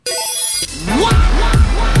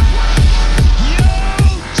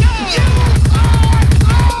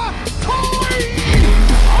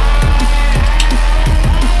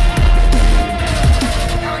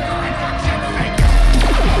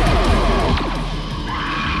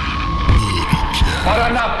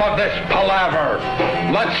Enough of this palaver.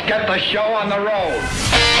 Let's get the show on the road.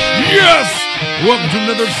 Yes! Welcome to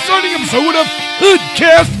another exciting episode of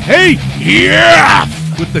Hoodcast. Hey, yeah!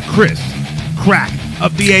 With the crisp crack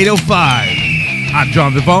of the 805. I'm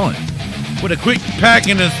John Vivallin. With a quick pack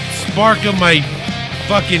and a spark of my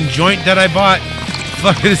fucking joint that I bought.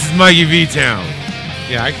 Fuck, this is Mikey V-Town.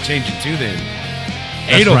 Yeah, I can change it too then.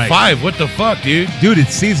 That's 805, right. What the fuck, dude? Dude,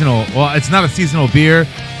 it's seasonal. Well, it's not a seasonal beer,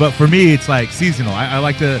 but for me, it's like seasonal. I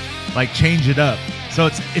like to like change it up. So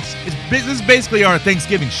this is basically our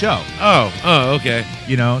Thanksgiving show. Oh, okay.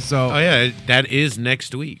 You know, so Oh yeah, that is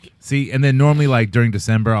next week. see, and then normally like during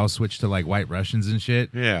December, I'll switch to like White Russians and shit.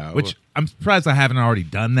 Yeah, which I'm surprised I haven't already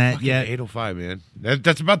done that Fucking yet. 805, man.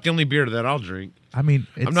 That's about the only beer that I'll drink. I mean,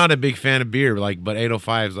 I'm not a big fan of beer, but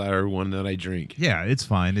 805s are one that I drink. Yeah, it's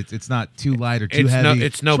fine. It's not too light or too It's heavy.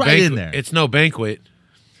 it's no right in banquet. there. It's no banquet.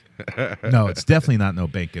 No, it's definitely not no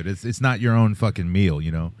banquet. It's not your own fucking meal,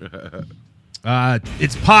 you know.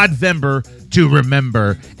 It's Podvember to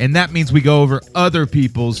remember, and that means we go over other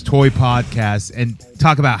people's toy podcasts and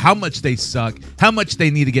talk about how much they suck, how much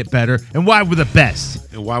they need to get better, and why we're the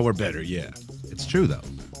best. And why we're better, yeah. It's true though.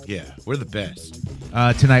 Yeah, we're the best.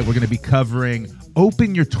 Tonight we're going to be covering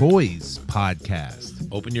Open Your Toys podcast.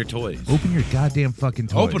 Open your toys. Open your goddamn fucking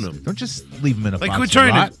toys. Open 'em. Don't just leave them in a Like, box. quit of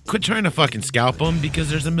trying rot. to fucking scalp them because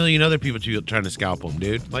there's a million other people trying to scalp them,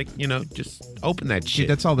 dude. Like, just open that Dude, shit.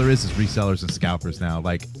 that's all there is resellers and scalpers now.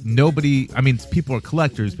 Like, nobody, I mean, people are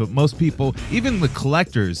collectors, but most people, even the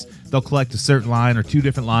collectors, they'll collect a certain line or two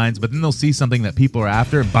different lines, but then they'll see something that people are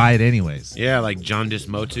after and buy it anyways. Yeah, like John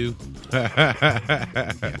Dismotu.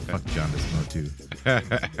 Fuck John Desmo,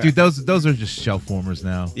 too. Dude, those are just shelf warmers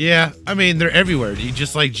now. Yeah, I mean, they're everywhere.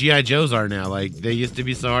 Just like G.I. Joes are now. Like, they used to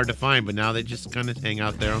be so hard to find, but now they just kind of hang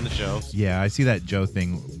out there on the shelves. Yeah, I see that Joe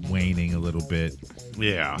thing waning a little bit.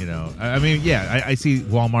 Yeah. You know, I mean, yeah, I see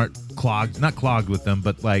Walmart not clogged with them,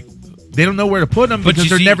 but like, they don't know where to put them But because you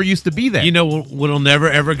they're see- never used to be there. You know what'll never,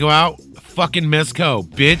 ever go out? Fucking Mezco,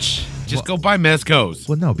 bitch. Just go buy Mezcos.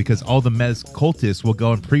 Well, no, because all the Mez cultists will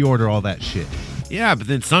go and pre-order all that shit. Yeah, but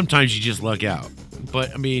then sometimes you just luck out.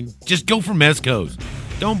 But, I mean, just go for Mezcos.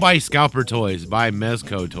 Don't buy scalper toys. Buy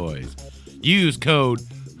Mezco toys. Use code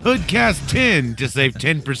HOODCAST10 to save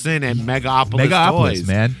 10% at Megapolis Toys,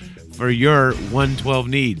 man. for your 112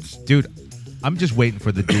 needs. Dude, I'm just waiting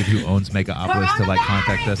for the dude who owns Megapolis to like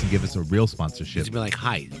contact us and give us a real sponsorship. Just be like,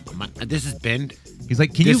 hi, this is Ben. He's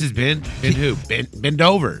like, This is Ben. Ben who? Bend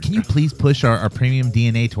over. Can you please push our premium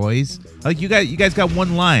DNA toys? Like you guys got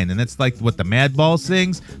one line, and it's like what the Madballs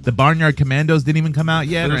things. The Barnyard Commandos didn't even come out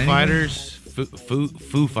yet. or Food anything? Fighters.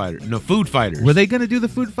 Food Fighters. No, Food Fighters. Were they gonna do the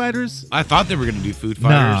Food Fighters? I thought they were going to do Food Fighters.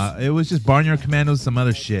 Nah, it was just Barnyard Commandos, some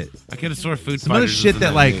other shit. I could have sworn Food Some Fighters other shit was in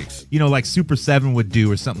that like mix. like Super 7 would do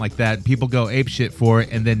or something like that. And people go ape shit for it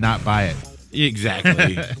and then not buy it.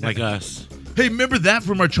 Exactly. Like us. Hey, remember that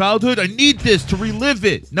from our childhood? I need this to relive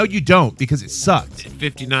it. No, you don't, because it sucked.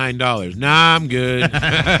 $59. Nah, I'm good.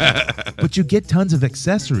 But you get tons of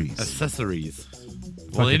accessories. Accessories.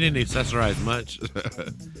 Well, they didn't accessorize much.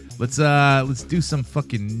 Let's do some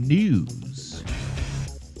fucking news.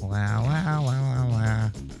 Wow, wow, wow,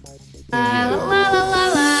 wow, wow.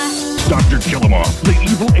 Dr. Killamore, the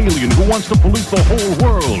evil alien who wants to pollute the whole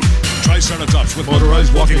world. Triceratops with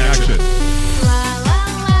motorized walking action.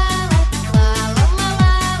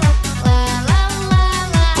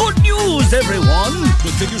 Good news, everyone!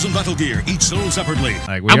 With figures and battle gear, each sold separately.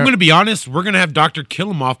 Like, I'm going to be honest. We're going to have Dr.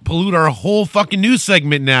 Killamore pollute our whole fucking news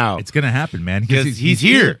segment now. It's gonna happen, man. Because he's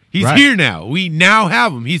here. He's Right. here now. We now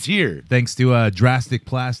have him. He's here. Thanks to Drastic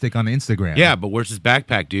Plastic on Instagram. Yeah, but where's his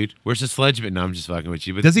backpack, dude? Where's his sledge? No, I'm just fucking with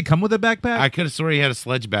you. But Does he come with a backpack? I could have sworn he had a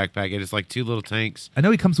sledge backpack. It's like two little tanks. I know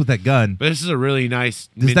he comes with that gun. But this is a really nice.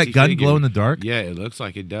 Does that minty gun figure. glow in the dark? Yeah, it looks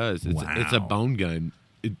like it does. It's a Wow. bone gun.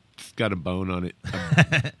 It's got a bone on it.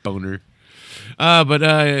 A boner.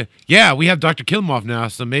 But yeah, we have Dr. Killamore now,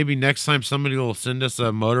 so maybe next time somebody will send us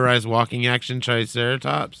a motorized walking action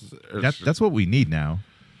Triceratops. That's what we need now.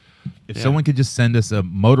 If Yeah. someone could just send us a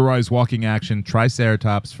motorized walking action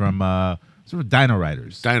Triceratops from sort of Dino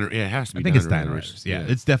Riders. Yeah, it has to be. I think it's Dino Dino Riders. Riders. Yeah,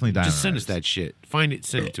 it's definitely Dino Just send us Riders. that shit. Find it,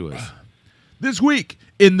 send it to us. This week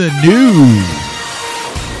in the news,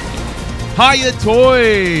 Hiya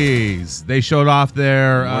Toys. They showed off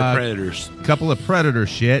their More predators. couple of Predator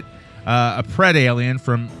shit. A Pred Alien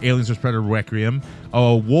from Aliens vs. Predator Requiem.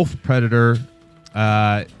 A Wolf Predator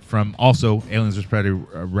from also Aliens vs. Predator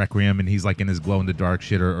Requiem, and he's like in his glow-in-the-dark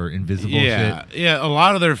shit or invisible shit. Yeah, a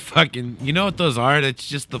lot of their fucking, you know what those are? That's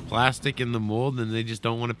just the plastic in the mold, and they just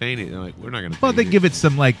don't want to paint it. They're like, we're not going to Well, paint they it. give it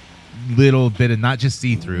some like little bit of not just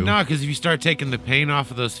see-through. No, because if you start taking the paint off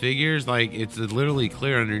of those figures, like it's literally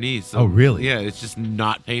clear underneath. So, Oh, really? Yeah, it's just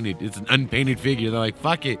not painted. It's an unpainted figure. They're like,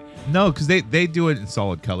 fuck it. No, because they do it in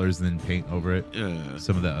solid colors and then paint over it. Yeah.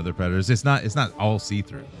 Some of the other Predators, it's not all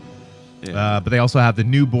see-through. Yeah. But they also have the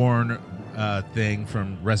newborn thing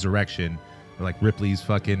from Resurrection, like Ripley's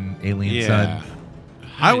fucking alien son.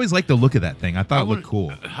 I always like the look of that thing. I thought it looked cool.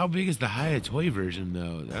 How big is the Hiya toy version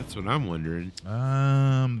though? That's what I'm wondering.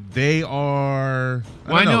 They are.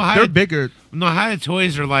 Well, I know they're bigger. No, Hiya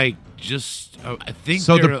toys are like just. I think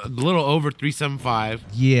So they're a little over 375.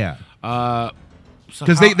 Yeah, So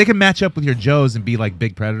because how- they can match up with your Joes and be like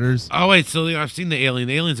big Predators. Oh wait, so I've seen the alien.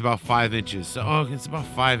 The alien's about 5 inches. So it's about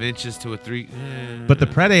 5 inches to a 3. But the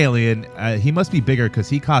Pred alien, he must be bigger because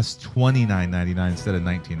he costs $29.99 instead of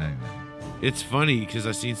 $19.99. It's funny because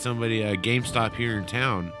I seen somebody GameStop here in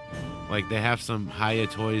town, like they have some Hiya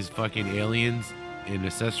Toys fucking aliens in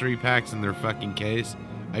accessory packs in their fucking case.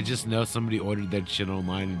 I just know somebody ordered that shit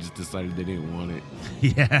online and just decided they didn't want it.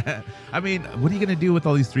 Yeah, I mean, what are you gonna do with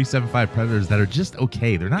all these 375 Predators that are just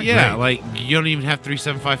okay? They're not. Yeah, great. like you don't even have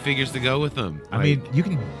 375 figures to go with them. I mean, you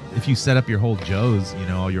can if you set up your whole Joes,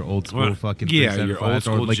 all your old school Well, fucking yeah, your 375s, old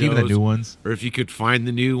school or like even the Joes. new ones. or if you could find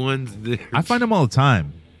the new ones, I find them all the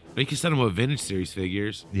time. you can set them with vintage series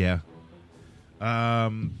figures. Yeah.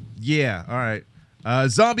 Yeah. All right.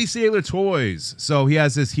 Zombie Sailor Toys. So he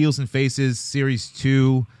has this Heels and Faces Series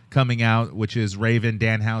 2 coming out, which is Raven,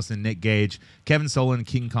 Danhausen, Nick Gage, Kevin Solon,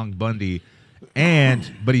 King Kong Bundy,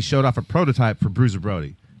 but he showed off a prototype for Bruiser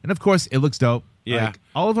Brody. And of course, it looks dope. Yeah. Like,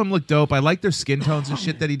 all of them look dope. I like their skin tones and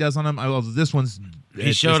shit that he does on them. Well, this one's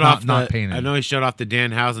He showed off not painted. I know he showed off the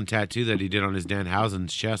Danhausen tattoo that he did on his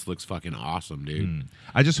Danhausen's chest. Looks fucking awesome, dude.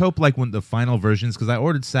 I just hope like when the final versions, because I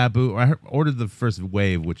ordered Sabu, or I ordered the first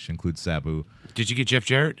wave, which includes Sabu. Did you get Jeff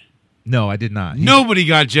Jarrett? No, I did not. Nobody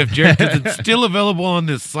got Jeff Jarrett because it's still available on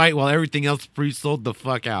this site while everything else pre-sold the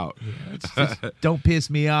fuck out. Don't piss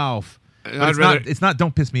me off. But I'd it's rather- not. It's not.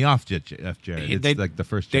 Don't piss me off, Jeff Jarrett. It's They- like the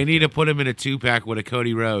first. They Jeff need to Jarrett. put him in a 2-pack with a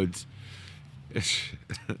Cody Rhodes.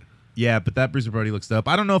 Yeah, but that Bruiser Brody looks dope.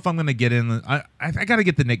 I don't know if I'm gonna get in. I got to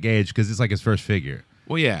get the Nick Gage because it's like his first figure.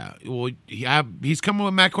 Well, yeah. Well, he's coming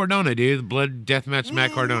with Matt Cardona, dude. Blood Deathmatch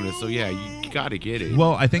Matt Cardona. So, yeah, you got to get it.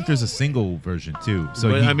 Well, I think there's a single version too. So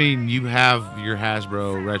but, I mean, you have your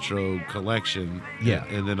Hasbro Retro collection. Yeah.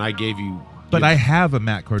 And then I gave you... but I have a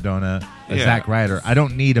Matt Cardona, a Yeah. Zack Ryder. I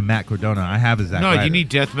don't need a Matt Cardona. I have a Zack No, Ryder. you need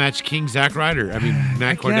Deathmatch King Zack Ryder. I mean,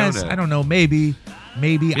 Matt Cardona. Guess, I don't know. Maybe.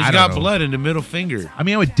 He's I don't got know. blood in the middle finger. I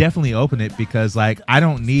mean, I would definitely open it because, like, I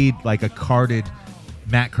don't need like a carded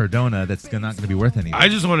Matt Cardona that's not going to be worth anything. I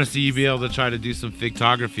just want to see you be able to try to do some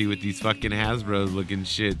photography with these fucking Hasbro looking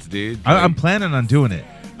shits, dude. I'm planning on doing it.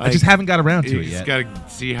 I like, just haven't got around to you it just yet. gotta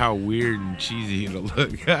see how weird and cheesy it'll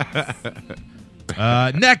look.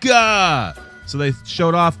 NECA! So they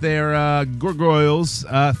showed off their gargoyles.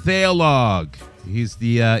 Thalog. He's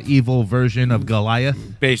the evil version of Goliath.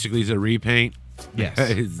 Basically, he's a repaint. Yes.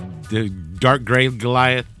 It's the dark gray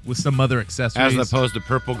Goliath With some other accessories. as opposed to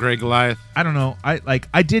purple gray Goliath. I don't know.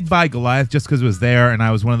 I did buy Goliath just because it was there, and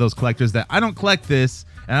I was one of those collectors that I don't collect this,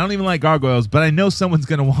 and I don't even like gargoyles, but I know someone's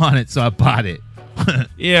gonna want it, so I bought it.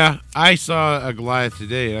 Yeah, I saw a Goliath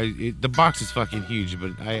today. The box is fucking huge,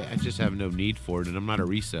 but I just have no need for it, and I'm not a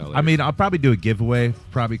reseller. I mean, I'll probably do a giveaway,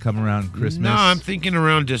 probably come around Christmas. No, I'm thinking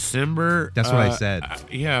around December. That's what I said.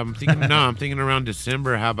 Yeah, I'm thinking. No, I'm thinking around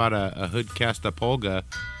December. How about a hood cast Polga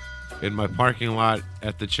in my parking lot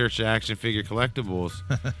at the Church of Action Figure Collectibles?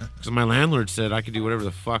 Because my landlord said I could do whatever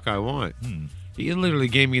the fuck I want. He literally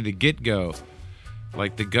gave me the go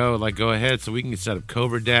ahead, so we can set up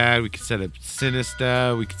Cobra Dad, we can set up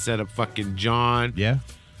Sinista, we can set up fucking John, Yeah,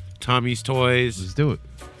 Tommy's Toys. let's do it.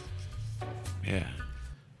 Yeah.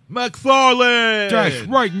 McFarlane!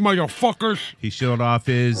 right, motherfuckers. He showed off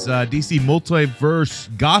his DC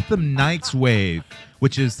Multiverse Gotham Knights wave,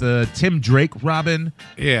 which is the Tim Drake Robin,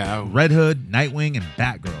 Yeah. Red Hood, Nightwing, and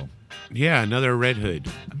Batgirl. Yeah, another Red Hood.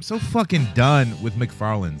 I'm so fucking done with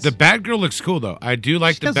McFarlane's. The Batgirl looks cool though. I do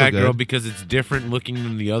like She the does look Batgirl good. because it's different looking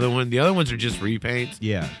than the other one. The other ones are just repaints.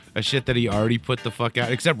 Yeah. A shit that he already put the fuck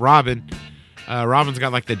out. Except Robin. Robin's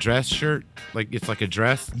got like the dress shirt. Like it's like a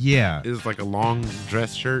dress. Yeah. It's like a long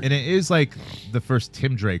dress shirt. And it is like the first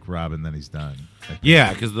Tim Drake Robin that he's done. I think.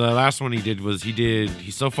 Yeah, because the last one he did was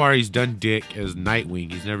so far he's done Dick as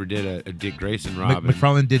Nightwing. He's never did a Dick Grayson Robin.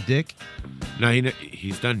 McFarlane did Dick? No,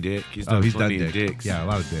 he's done Dick. He's done He's done plenty Dick. of Dicks. Yeah, a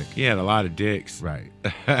lot of Dick. He had a lot of Dicks. Right.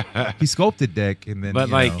 He sculpted Dick and then But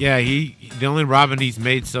you like, know. yeah, the only Robin he's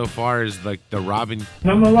made so far is like the Robin.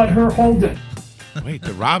 I'm gonna let her hold it. Wait,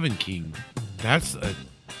 the Robin King. That's a.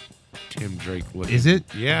 Tim Drake looking. Is it?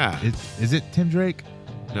 Yeah. Is it Tim Drake?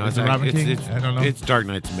 No, Is it's it Robin King? It's, I don't know. It's Dark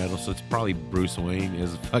Knight's metal, so it's probably Bruce Wayne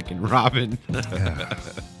as fucking Robin.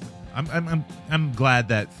 I'm glad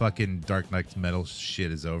that fucking Dark Knight's metal shit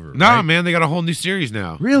is over. Nah, right? man, they got a whole new series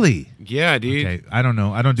now. Really? Yeah, dude. Okay, I don't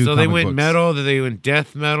know. I don't do. So they comic went books. metal, then they went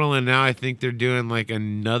death metal, and now I think they're doing like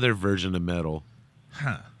another version of metal.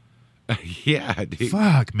 Huh. Yeah, dude.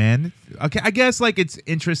 Fuck, man. Okay, I guess like it's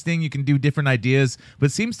interesting. You can do different ideas, but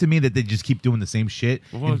it seems to me that they just keep doing the same shit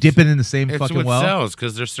Well, and dipping in the same It's fucking what well. sells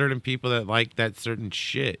because there's certain people that like that certain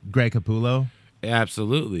shit. Greg Capullo,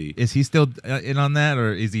 Absolutely. is he still in on that,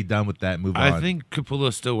 or is he done with that? Move on. I think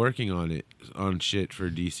Capullo's still working on it, on shit for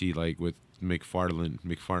DC, like with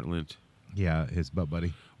McFarland. Yeah, his butt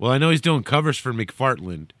buddy. Well, I know he's doing covers for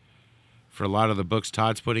McFarland. For a lot of the books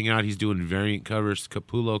Todd's putting out, he's doing variant covers,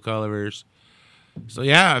 Capullo covers. So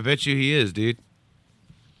yeah, I bet you he is, dude.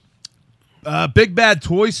 Big Bad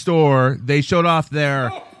Toy Store. They showed off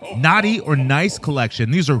their Naughty or Nice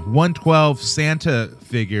collection. These are 112 Santa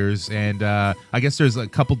figures, and I guess there's a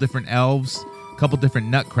couple different elves, a couple different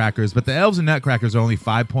nutcrackers, but the elves and nutcrackers are only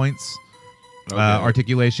 5 points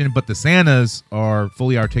articulation, but the Santas are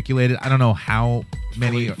fully articulated. I don't know how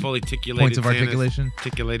many fully points of articulation.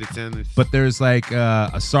 Articulated Santas. But there's like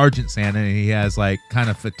a Sergeant Santa, and he has like kind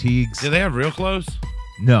of fatigues. Do they have real clothes?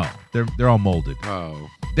 No, they're all molded. Oh.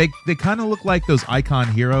 They kind of look like those icon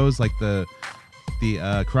heroes, like the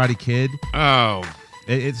Karate Kid. Oh.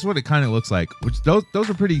 It's what it kind of looks like. Which those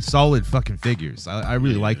are pretty solid fucking figures. I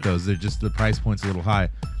really like those. They're just the price point's a little high.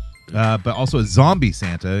 But also a zombie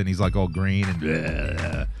Santa, and he's like all green and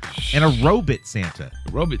a robot Santa.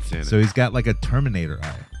 Robot Santa. So he's got like a Terminator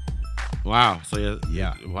eye. Wow. So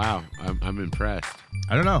Yeah. Wow. I'm impressed.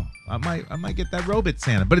 I don't know. I might get that robot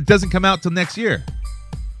Santa, but it doesn't come out till next year.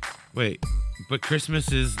 Wait, but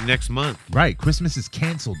Christmas is next month. Right? Christmas is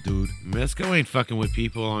canceled, dude. Mesco ain't fucking with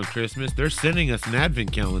people on Christmas. They're sending us an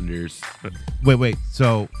advent calendars. Wait.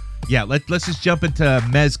 So yeah, let's just jump into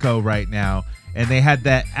Mezco right now. And they had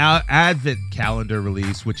that Advent calendar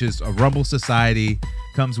release, which is a Rumble Society.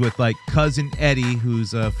 Comes with like Cousin Eddie,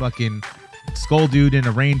 who's a fucking skull dude in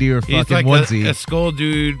a reindeer He's fucking like onesie. a skull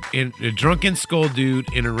dude, a drunken skull dude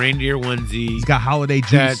in a reindeer onesie. He's got holiday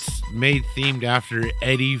juice. That's made themed after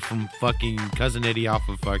Eddie from fucking Cousin Eddie off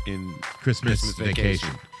of fucking Christmas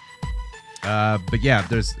Vacation. But yeah,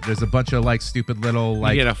 there's a bunch of like stupid little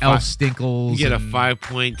like get a elf stinkles. You get a and-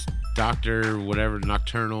 5-point Doctor, whatever,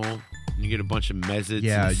 Nocturnal. You get a bunch of Mezzets.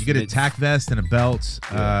 Yeah, and you get a Smiths. tack vest and a belt,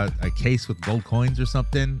 a case with gold coins or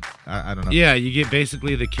something. I don't know. Yeah, you get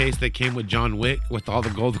basically the case that came with John Wick with all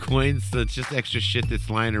the gold coins. So it's just extra shit that's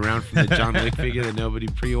lying around from the John Wick figure that nobody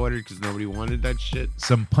pre-ordered because nobody wanted that shit.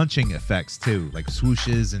 Some punching effects too, like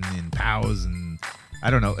swooshes and pows and I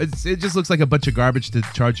don't know. It just looks like a bunch of garbage to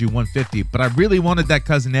charge you $150. But I really wanted that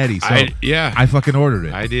Cousin Eddie, so I fucking ordered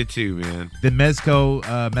it. I did too, man. The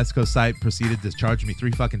Mezco site proceeded to charge me 3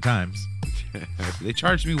 fucking times. They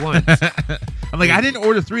charged me once. I'm like, I didn't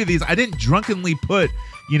order 3 of these. I didn't drunkenly put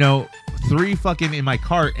 3 fucking in my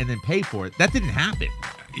cart and then pay for it. That didn't happen.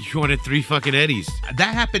 You wanted 3 fucking Eddies.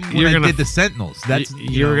 That happened when I did the Sentinels. That's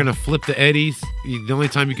you were gonna flip the Eddies. The only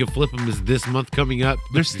time you can flip them is this month coming up.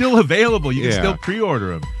 They're still available. You can Yeah. still pre-order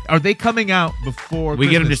them. Are they coming out before? We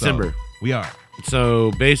get 'em Christmas, though? December. We are.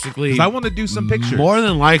 So basically, 'Cause I want to do some pictures. More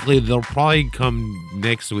than likely, they'll probably come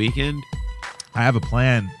next weekend. I have a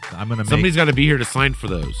plan. Somebody's got to be here to sign for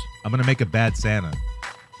those. I'm gonna make a bad Santa.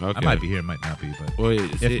 Okay. I might be here, might not be, but Well,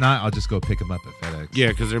 if not, I'll just go pick them up at FedEx. Yeah,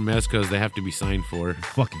 because they're Mezcos. They have to be signed for.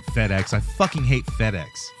 Fucking FedEx. I fucking hate FedEx.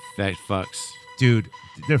 Fat fucks. Dude,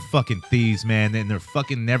 they're fucking thieves, man, and they're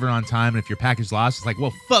fucking never on time. And if your package lost, it's like,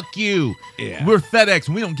 well, fuck you. Yeah. We're FedEx,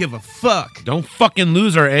 and we don't give a fuck. Don't fucking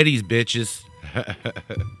lose our Eddies, bitches.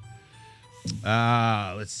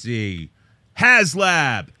 Let's see.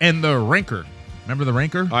 HasLab and the Ranker. Remember the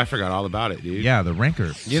Ranker? Oh, I forgot all about it, dude. Yeah, the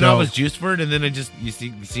Ranker. You know, I was juiced for it, and then I just you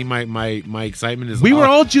see my excitement is. We were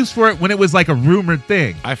all juiced for it when it was like a rumored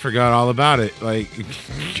thing. I forgot all about it. Like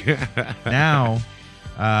Now,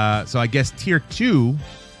 so I guess tier 2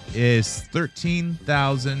 is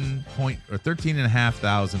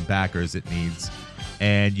 13,500 backers it needs,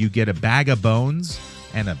 and you get a bag of bones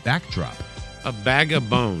and a backdrop. a bag of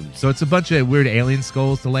bones. So it's a bunch of weird alien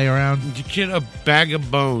skulls to lay around. You get a bag of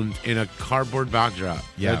bones in a cardboard backdrop.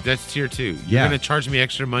 Yeah. That's tier 2. You're Yeah. gonna charge me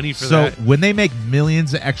extra money for So that? when they make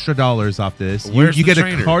millions of extra dollars off this, Where's you the get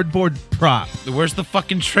trainer? a cardboard prop. Where's the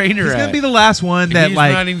fucking trainer He's at? gonna be the last one that He's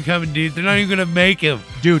like not even coming, dude. They're not even gonna make him.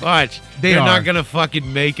 Dude, Watch. they They're are. not gonna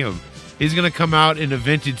fucking make him. He's gonna come out in a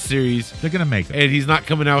vintage series, They're gonna make them, and he's not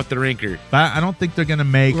coming out with the Rancor. but I don't think they're gonna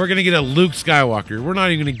make. We're gonna get a Luke Skywalker. We're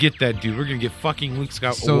not even gonna get that dude. We're gonna get fucking Luke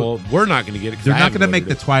Skywalker. So, well, we're not gonna get it. 'Cause They're I not haven't gonna make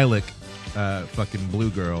the ordered it. Twi'lek, fucking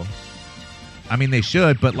blue girl. I mean, they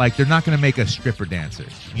should, but like, they're not gonna make a stripper dancer.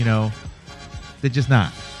 You know, they're just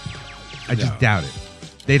not. I just No. doubt it.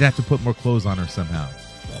 They'd have to put more clothes on her somehow.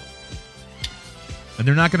 And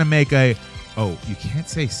they're not gonna make a. Oh, you can't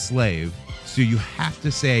say slave, so you have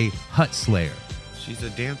to say Hut Slayer. She's a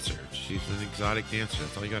dancer. She's an exotic dancer.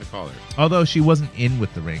 That's all you gotta call her. Although she wasn't in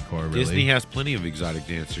with the Rancor, really. Disney has plenty of exotic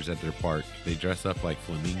dancers at their park. They dress up like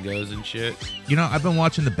flamingos and shit. You know, I've been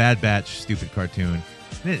watching the Bad Batch stupid cartoon.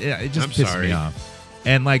 It just I'm pisses sorry. me off.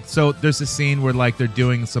 And like, so there's a scene where like they're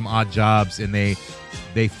doing some odd jobs, and they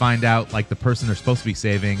find out like the person they're supposed to be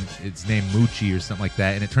saving, it's named Moochie or something like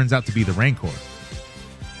that, and it turns out to be the Rancor.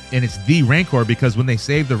 And it's the Rancor because when they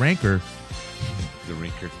save the Rancor,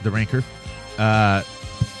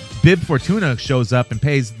 Bib Fortuna shows up and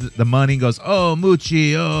pays the money and goes, "Oh,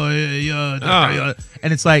 Moochie,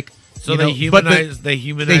 and it's like, So you they know, humanize. They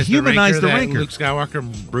humanize the that Rancor. Luke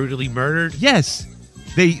Skywalker brutally murdered. Yes.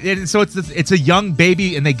 And so it's a young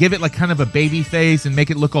baby, and they give it like kind of a baby face and make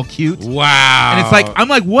it look all cute. Wow. And it's like, I'm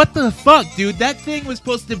like, what the fuck, dude? That thing was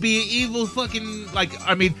supposed to be evil, fucking like,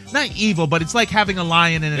 I mean, not evil, but it's like having a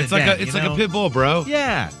lion in an it's den, like a you know? pit bull, bro.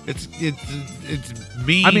 Yeah. It's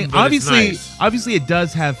mean. I mean, but obviously, it's nice. obviously, it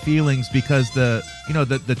does have feelings because the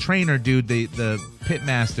trainer dude, the pit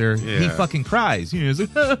master, he Yeah. fucking cries. You know, he's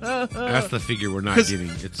like, That's the figure we're not 'Cause- getting.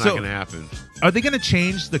 It's so- not going to happen. Are they gonna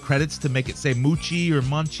change the credits to make it say Moochie or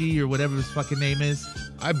Munchie or whatever his fucking name is?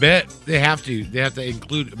 I bet they have to. They have to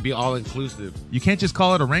be all inclusive. You can't just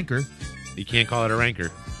call it a Rancor You can't call it a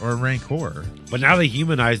Rancor. or a Rancor. But now they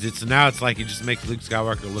humanized it, so now it's like it just makes Luke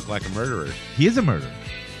Skywalker look like a murderer. He is a murderer.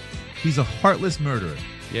 He's a heartless murderer.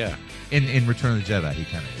 Yeah. In Return of the Jedi, he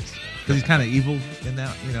kind of is. Because he's kind of evil in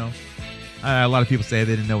that, you know. A lot of people say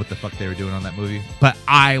they didn't know what the fuck they were doing on that movie. But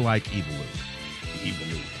I like evil Luke. Evil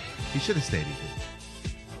Luke. He should have stayed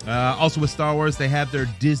evil. Also with Star Wars, they have their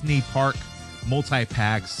Disney Park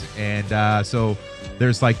multi-packs. And so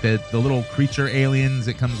there's like the little creature aliens.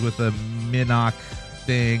 It comes with a Minnock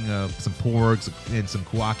thing, some porgs, and some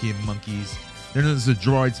Kowakian monkeys. Then there's a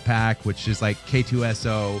droids pack, which is like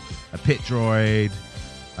K2SO, a pit droid,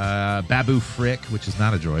 Babu Frick, which is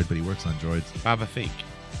not a droid, but he works on droids. Baba Fink.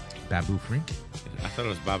 Babu Frick? I thought it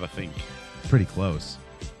was Baba Fink. Pretty close.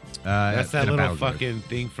 That's that and a little battle droid. fucking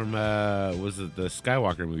thing from was it the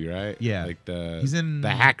Skywalker movie, right? Yeah. Like He's in the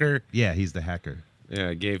hacker. Yeah, he's the hacker.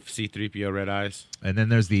 Yeah, gave C-3PO red eyes. And then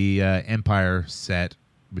there's the Empire set,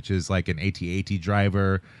 which is like an AT-AT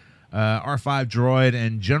driver, R5 droid,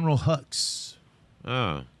 and General Hux.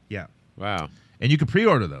 Oh, Yeah. wow. And you can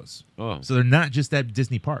pre-order those. Oh, So they're not just at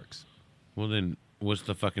Disney parks. well then, what's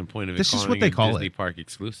the fucking point of it? That's just calling what they it call Disney it. Park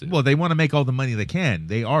exclusive. Well, they want to make all the money they can.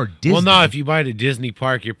 They are Disney. Well, no, if you buy it at Disney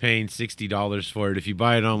Park, you're paying $60 for it. If you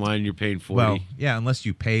buy it online, you're paying $40. Well, yeah, unless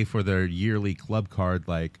you pay for their yearly club card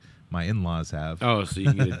like my in-laws have. Oh, so you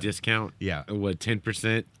can get a discount? Yeah. What,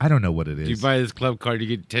 10%? I don't know what it is. If you buy this club card, you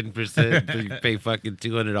get 10%. But you pay fucking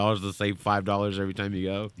 $200 to save $5 every time you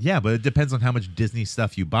go. Yeah, but it depends on how much Disney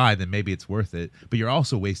stuff you buy. Then maybe it's worth it. But you're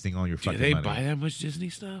also wasting all your Do fucking they money. buy that much Disney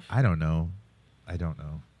stuff? I don't know.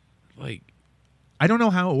 Like I don't know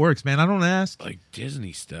how it works, man. I don't ask.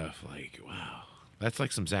 Disney stuff. Like, wow. That's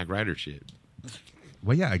like some Zack Ryder shit.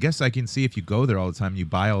 Well, yeah, I guess I can see if you go there all the time, you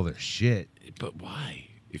buy all their shit. But why?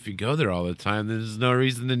 If you go there all the time, there's no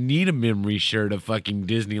reason to need a memory shirt of fucking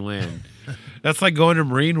Disneyland. That's like going to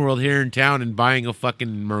Marine World here in town and buying a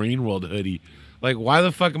fucking Marine World hoodie. Like, why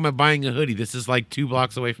the fuck am I buying a hoodie? This is like 2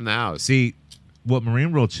 blocks away from the house. See, what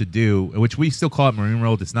Marine World should do, which we still call it Marine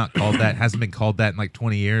World, it's not called that, hasn't been called that in like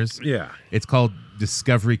 20 years. Yeah. It's called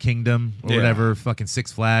Discovery Kingdom or Yeah. whatever, fucking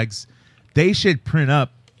Six Flags. They should print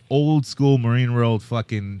up old school Marine World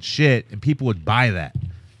fucking shit and people would buy that.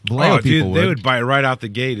 Vallejo people they would buy it right out the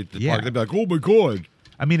gate at the Yeah. park. They'd be like, oh my God.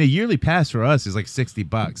 I mean, a yearly pass for us is like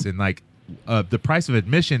 $60, and like the price of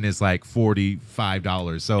admission is like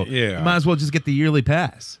 $45. So Yeah. you might as well just get the yearly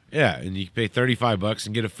pass. Yeah, and you pay $35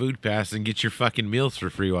 and get a food pass and get your fucking meals for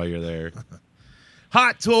free while you're there.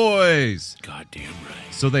 Hot Toys. Goddamn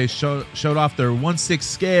right. So they showed off their 1/6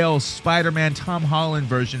 scale Spider-Man Tom Holland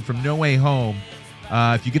version from No Way Home.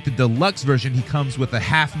 If you get the deluxe version, he comes with a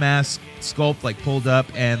half mask sculpt, like pulled up,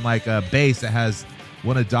 and like a base that has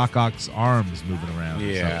one of Doc Ock's arms moving around. or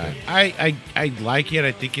Yeah, something. I like it.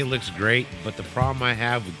 I think it looks great. But the problem I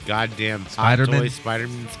have with goddamn Hot Spider-Man? Toys,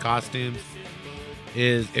 Spider-Man's costumes,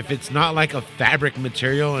 is if it's not like a fabric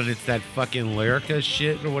material and it's that fucking Lyrica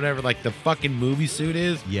shit or whatever, like the fucking movie suit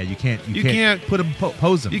is. Yeah, you can't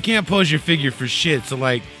pose him. You can't pose your figure for shit. So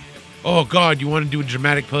like, oh God, you want to do a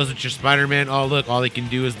dramatic pose with your Spider-Man? Oh look, all they can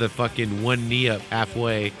do is the fucking one knee up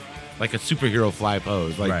halfway, like a superhero fly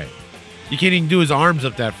pose. Like, right. You can't even do his arms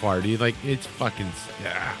up that far, dude. Like, it's fucking.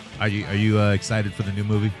 Yeah. Are you excited for the new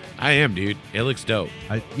movie? I am, dude. It looks dope.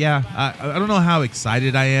 I don't know how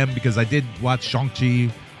excited I am because I did watch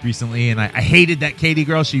Shang-Chi recently, and I hated that Katie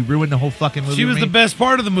girl. She ruined the whole fucking movie. She was the best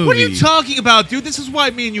part of the movie. What are you talking about, dude? This is why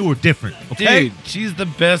me and you were different, okay? Dude, she's the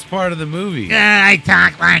best part of the movie. Yeah, I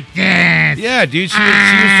talk like this. Yeah, dude. She was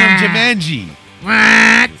from Jumanji.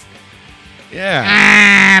 What?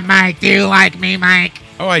 Yeah. Mike, do you like me, Mike?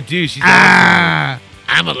 Oh, I do. She's awesome.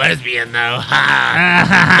 I'm a lesbian, though.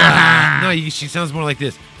 No, she sounds more like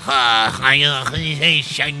this. Hey,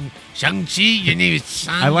 Shang-Chi, your name is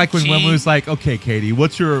Shang-Chi. I like when Wenwu's like, okay, Katie,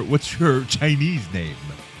 what's your Chinese name?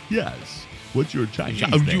 Yes. What's your Chinese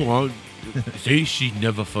name? See, she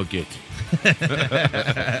never forget.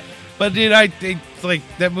 But dude, I think like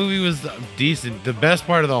that movie was decent. The best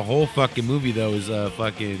part of the whole fucking movie though is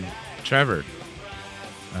fucking Trevor.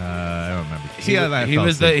 I don't remember.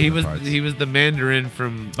 He was the Mandarin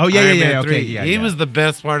from Iron Man 3. Okay, yeah, he was the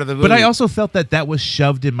best part of the movie. But I also felt that was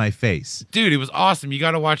shoved in my face. Dude, it was awesome. You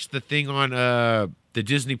got to watch the thing on the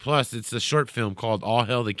Disney Plus. It's a short film called All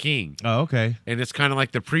Hail the King. Oh, okay. And it's kind of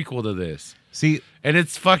like the prequel to this. See, and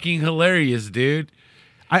it's fucking hilarious, dude.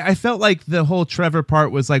 I felt like the whole Trevor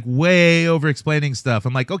part was like way over explaining stuff.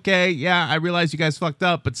 I'm like, okay, yeah, I realize you guys fucked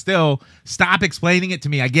up, but still, stop explaining it to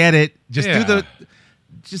me. I get it. Just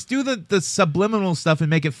do the subliminal stuff and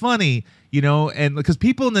make it funny, you know, and because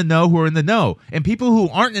people in the know who are in the know and people who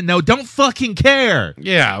aren't in the know don't fucking care.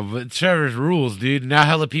 Yeah, but Trevor's rules, dude. Now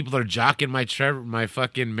hella people are jocking my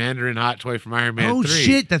fucking Mandarin hot toy from Iron Man 3. Oh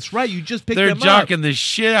shit, that's right. You just picked them up. They're jocking the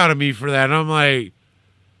shit out of me for that. And I'm like,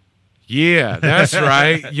 yeah, that's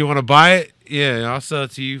right. You want to buy it? Yeah, I'll sell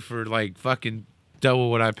it to you for like fucking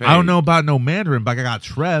double what I paid. I don't know about no Mandarin, but I got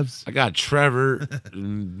Trev's. I got Trevor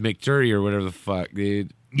McTurdy or whatever the fuck,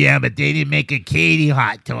 dude. Yeah, but they didn't make a Katie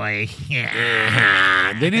hot toy.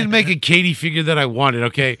 They didn't make a Katie figure that I wanted,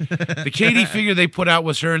 okay? The Katie figure they put out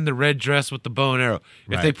was her in the red dress with the bow and arrow.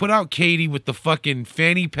 Right. If they put out Katie with the fucking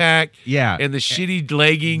fanny pack and the shitty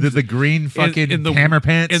leggings. The green fucking and the hammer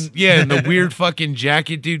pants. And the weird fucking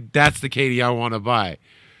jacket, dude, that's the Katie I want to buy.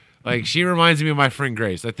 Like, she reminds me of my friend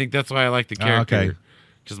Grace. I think that's why I like the character.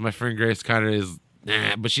 Because my friend Grace kind of is,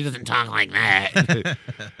 but she doesn't talk like that.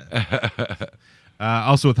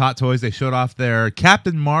 Also with Hot Toys, they showed off their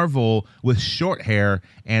Captain Marvel with short hair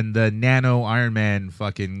and the Nano Iron Man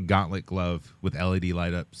fucking gauntlet glove with LED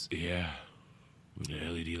light ups. Yeah. With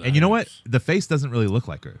LED light and you know what? The face doesn't really look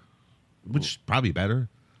like her, which is probably better.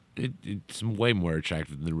 It's way more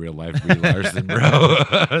attractive than real life Brie Larson, bro.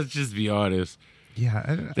 Let's just be honest.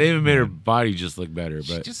 Yeah, they even made her body just look better, but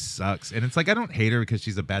she just sucks. And it's like I don't hate her because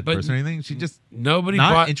she's a bad person or anything. She just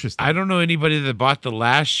not interested. I don't know anybody that bought the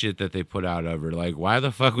last shit that they put out of her. Like, why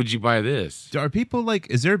the fuck would you buy this? Are people like?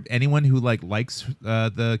 Is there anyone who like likes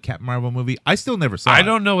the Captain Marvel movie? I still never saw. I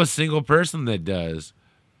don't know a single person that does.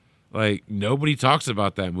 Like, nobody talks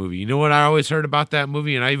about that movie. You know what I always heard about that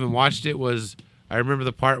movie, and I even watched it, was I remember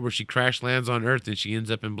the part where she crash lands on Earth and she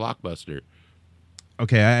ends up in Blockbuster.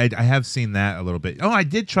 Okay, I have seen that a little bit. Oh, I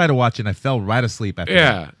did try to watch it, and I fell right asleep after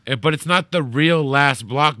that. Yeah, but it's not the real last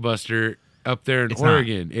Blockbuster up there in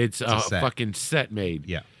Oregon. Not. It's a fucking set made.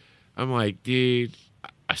 Yeah. I'm like, dude,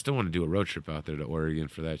 I still want to do a road trip out there to Oregon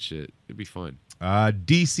for that shit. It'd be fun.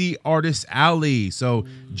 DC Artist Alley. So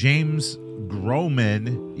James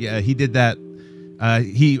Groman, yeah, he did that.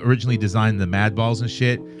 He originally designed the Mad Balls and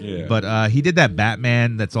shit. Yeah. But he did that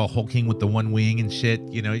Batman that's all hulking with the one wing and shit.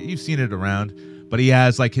 You know, you've seen it around. But he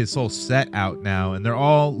has like his whole set out now, and they're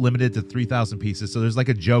all limited to 3,000 pieces. So there's like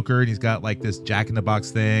a Joker, and he's got like this Jack in the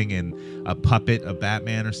Box thing, and a puppet of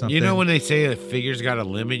Batman or something. You know when they say a figure's got a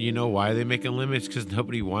limit, you know why they make a limit? It's because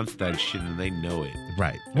nobody wants that shit, and they know it.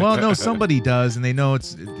 Right. Well, no, somebody does, and they know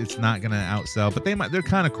it's not gonna outsell, but they're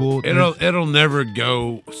kind of cool. It'll never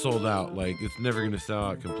go sold out. Like, it's never gonna sell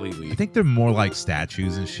out completely. I think they're more like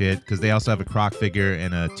statues and shit because they also have a Croc figure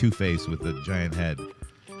and a Two-Face with a giant head.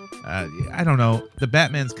 I don't know. The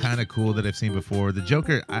Batman's kind of cool that I've seen before. The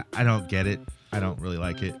Joker, I don't get it. I don't really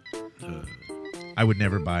like it. I would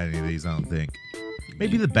never buy any of these, I don't think.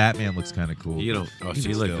 Maybe the Batman looks kind of cool. You don't. Oh,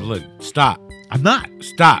 see, look. Stop. I'm not.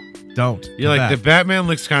 Stop. Don't. You're like, the Batman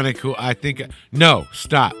looks kind of cool. I think. No,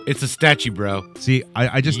 stop. It's a statue, bro. See,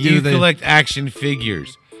 I just you collect action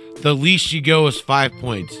figures. The least you go is 5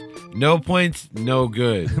 points. No points, no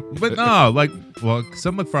good. But no, like, well,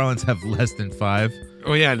 some McFarlanes have less than 5.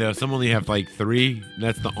 Oh yeah, no. Some only have like 3. And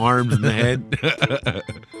that's the arms and the head.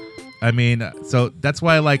 I mean, so that's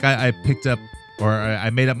why, like, I picked up, or I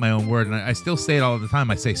made up my own word, and I still say it all the time.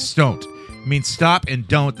 I say ston't. It means stop and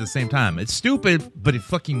don't at the same time. It's stupid, but it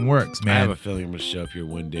fucking works, I man. have a feeling I'm gonna show up here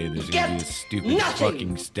one day. There's gonna be a stupid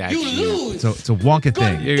fucking statue. So it's a wonka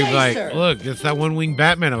thing. You're gonna be like, look, that's that one-winged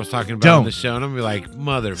Batman I was talking about Don't. on the show, and I'm gonna be like,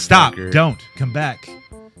 motherfucker. Stop. Don't. Come back.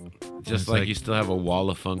 Just like you still have a wall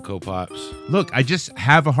of Funko Pops. Look, I just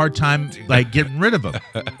have a hard time, like, getting rid of them.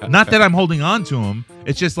 Not that I'm holding on to them.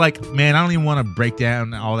 It's just like, man, I don't even want to break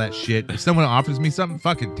down all that shit. If someone offers me something,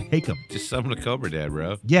 fucking take them. Just sell them to Cobra Dad,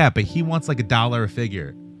 bro. Yeah, but he wants like $1 a figure.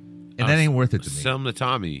 And that ain't worth it to me. Sell them to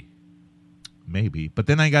Tommy. Maybe. But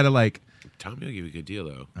then I got to, like, Tommy will give you a good deal,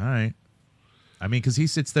 though. all right. I mean, because he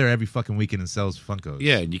sits there every fucking weekend and sells Funkos.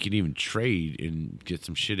 Yeah, and you can even trade and get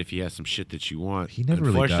some shit if he has some shit that you want. He never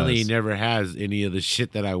really Unfortunately, does. he never has any of the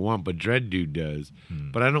shit that I want, but Dread Dude does.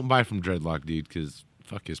 But I don't buy from Dreadlock Dude because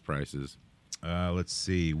fuck his prices. Let's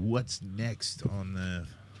see. What's next on the...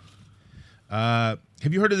 have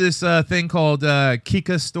you heard of this thing called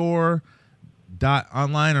Kika Store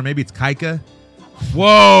 .online, or maybe it's Kaika?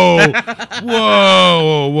 Whoa!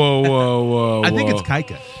 Whoa! I think it's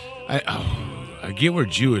Kaika. I get we're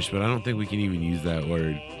Jewish, but I don't think we can even use that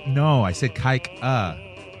word. No, I said Kaika.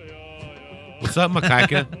 What's up,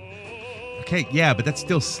 Makaika? Okay, yeah, but that's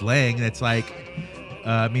still slang. That's like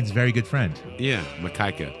means very good friend. Yeah,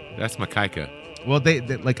 Makaika. That's Makaika. Well, they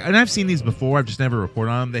like, and I've seen these before. I've just never reported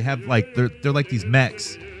on them. They have like they're like these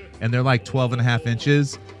mechs, and they're like 12.5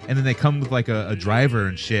 inches, and then they come with like a driver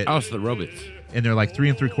and shit. Oh, it's the robots. And they're like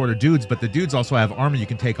 3 3/4 dudes, but the dudes also have armor you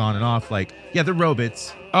can take on and off. Like, yeah, they're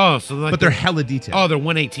robots, Oh, so like but they're hella detailed. Oh, they're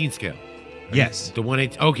 1/18 scale. Yes, The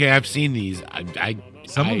 1/18. Okay, I've seen these.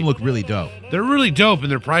 some of them look really dope. They're really dope,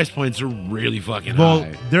 and their price points are really fucking Well,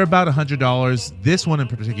 high. they're about $100. This one in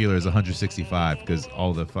particular is $165 because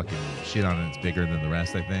all the fucking shit on it's bigger than the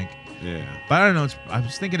rest, I think. Yeah. But I don't know. I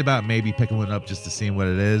was thinking about maybe picking one up just to see what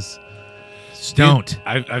it is. Don't. Dude,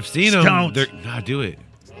 I've seen them. Don't. Nah, do it.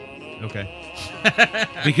 Okay.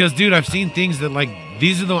 Because, dude, I've seen things that, like,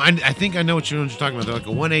 these are the... I think I know what you're talking about. They're like a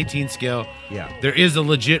 1/18 scale. Yeah. There is a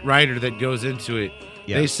legit rider that goes into it.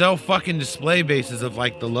 Yeah. They sell fucking display bases of,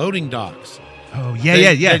 like, the loading docks. Oh, yeah,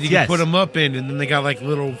 That yes. you can put them up in, and then they got, like,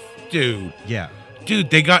 little... Dude, Yeah.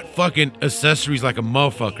 they got fucking accessories like a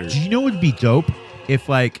motherfucker. Do you know what would be dope if,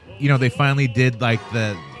 like, you know, they finally did, like,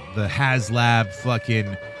 the HasLab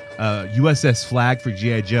fucking USS Flag for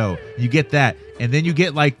G.I. Joe. You get that, and then you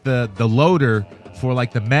get, like, the loader for,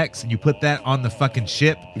 like, the mechs, and you put that on the fucking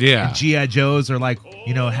ship. Yeah. And G.I. Joes are, like,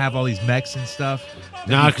 you know, have all these mechs and stuff.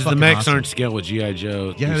 Nah, because the fucking mechs awesome. aren't scaled with G.I.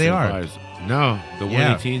 Joe. Yeah, they are. 375s. No, the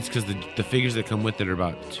Yeah. 1/18s, because the figures that come with it are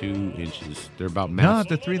about 2 inches. They're about No, mass.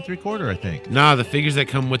 the 3 3/4, I think. Nah, the figures that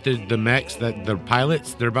come with the mechs, that the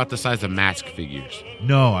pilots, they're about the size of mask figures.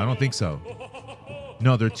 No, I don't think so.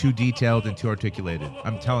 No, they're too detailed and too articulated.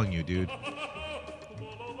 I'm telling you, dude.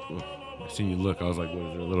 I seen you look. I was like, what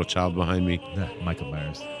is there, a little child behind me? Michael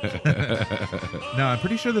Myers. No, I'm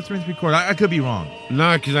pretty sure the 3 3/4. I could be wrong.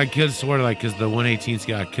 No, because I could have swore, because the 1/18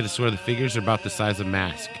 scale, I could have swore the figures are about the size of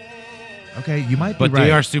mask. Okay, you might be But right.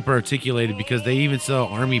 they are super articulated because they even sell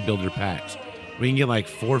army builder packs. We can get like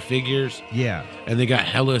 4 figures. Yeah. And they got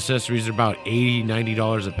hella accessories. They're about $80,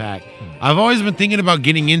 $90 a pack. I've always been thinking about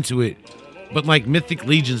getting into it, but like Mythic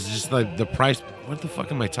Legions, just like the price. What the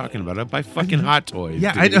fuck am I talking about? I buy fucking Hot Toys.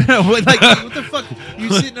 Yeah, dude. I don't know. Like, what the fuck? You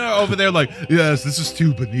sitting over there like, yes, this is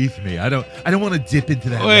too beneath me. I don't want to dip into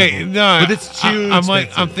that. Wait, level. no, but it's too. I'm like,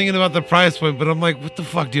 expensive. I'm thinking about the price point, but I'm like, what the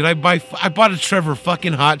fuck, dude? I bought a Trevor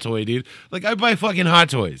fucking Hot Toy, dude. Like, I buy fucking Hot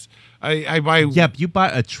Toys. I buy. Yep, you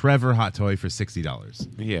bought a Trevor Hot Toy for $60.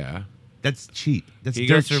 Yeah. That's cheap. That's He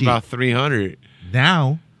dirt goes for cheap. about 300.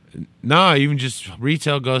 Now. No, even just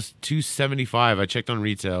retail goes $275. I checked on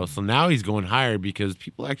retail, so now he's going higher because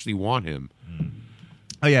people actually want him.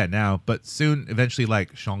 Oh yeah, now, but soon, eventually,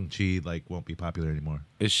 like Shang-Chi, like won't be popular anymore.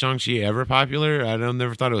 Is Shang-Chi ever popular?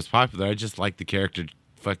 Never thought it was popular. I just like the character,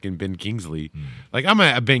 fucking Ben Kingsley. Like, I'm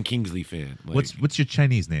a Ben Kingsley fan. Like, What's your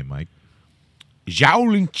Chinese name, Mike?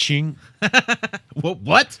 Zhao Lingqing?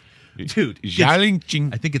 What? Dude, Zhao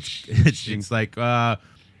Lingqing. I think it's like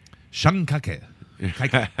Shang Kake.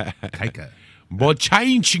 Kaika. Bo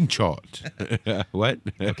Ching Ching Chot. What?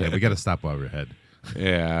 Okay, we got to stop while we're ahead.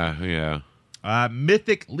 Yeah.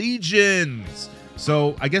 Mythic Legions.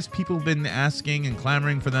 So I guess people have been asking and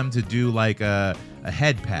clamoring for them to do like a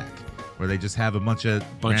head pack where they just have a bunch of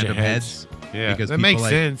random heads. Yeah, because that people makes like-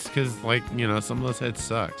 sense because, like, you know, some of those heads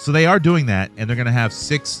suck. So they are doing that, and they're going to have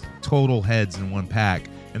 6 total heads in one pack,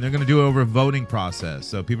 and they're going to do it over a voting process.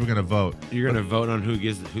 So people are going to vote. You're gonna vote on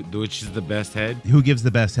which is the best head. Who gives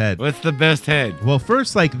the best head? What's the best head? Well,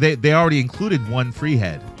 first, like they already included one free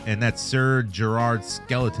head, and that's Sir Gerard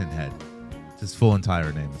Skeleton Head. It's his full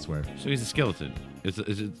entire name, I swear. So he's a skeleton. It's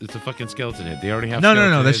a fucking skeleton head. They already have. No,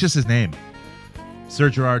 skeleton that's heads. just his name. Sir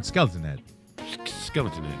Gerard Skeleton Head.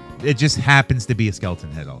 Skeleton head. It just happens to be a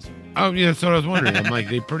skeleton head, also. Oh yeah, that's what I was wondering. I'm like,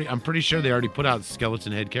 I'm pretty sure they already put out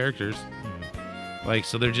skeleton head characters. Like,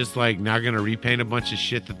 so they're just like now gonna repaint a bunch of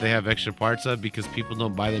shit that they have extra parts of because people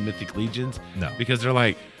don't buy the Mythic Legions. No. Because they're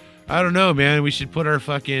like, I don't know, man. We should put our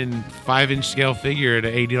fucking 5-inch scale figure at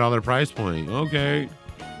an $80 price point. Okay.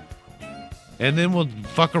 And then we'll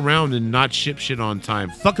fuck around and not ship shit on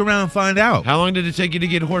time. Fuck around and find out. How long did it take you to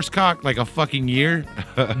get horse cock? Like a fucking year?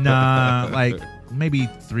 Nah, like maybe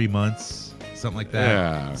 3 months, something like that.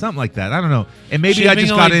 Yeah. Something like that. I don't know. And maybe I Shipping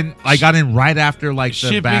just got only- in. I got in right after like the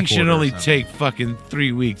Shipping back should order or only something. take fucking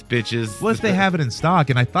 3 weeks, bitches. What if they have it in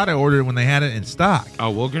stock? And I thought I ordered it when they had it in stock.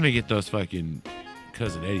 Oh, we're gonna get those fucking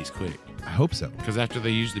Cousin Eddie's quick. I hope so. Because after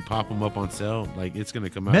they usually pop them up on sale, like it's gonna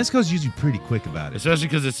come out. Mezco's usually pretty quick about it. Especially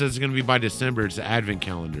because it says it's gonna be by December. It's an advent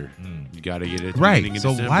calendar. You gotta get it at the Right. beginning of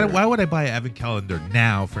So December. why would I buy an advent calendar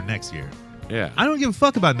now for next year? Yeah. I don't give a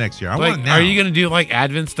fuck about next year. I Like, want it now. are you gonna do like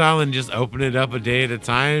advent style and just open it up a day at a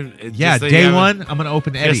time? Yeah, day one, I'm gonna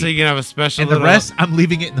open Eddie. Just so you can have a special. And the little- rest, I'm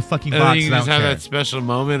leaving it in the fucking and box. then you I can just don't have care. that special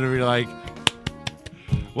moment where you're like,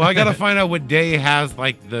 well, I gotta find out what day has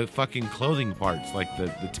like the fucking clothing parts, like the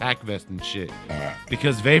tack vest and shit.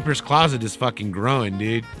 Because Vapor's closet is fucking growing,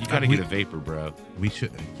 dude. You gotta we- get a Vapor, bro. We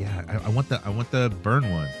should. Yeah, I want the burn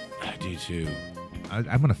one. I do too.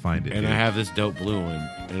 I'm gonna find it. And dude. I have this dope blue one,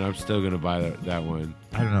 and I'm still gonna buy that one.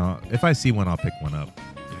 I don't know. If I see one, I'll pick one up.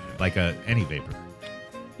 Like any Vapor.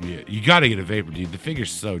 Yeah, you gotta get a Vapor, dude. The figure's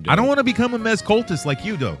so dope. I don't want to become a Mez cultist like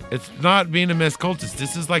you, though. It's not being a mess cultist.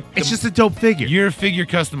 This is like It's just a dope figure. you're a figure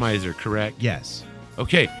customizer, correct? Yes.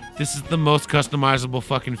 Okay, this is the most customizable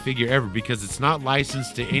fucking figure ever because it's not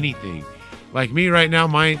licensed to anything. Like me right now,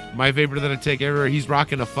 my Vapor that I take everywhere, he's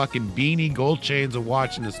rocking a fucking beanie, gold chains, a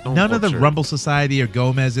watch, and a Stone None of the Cold shirt. Rumble Society or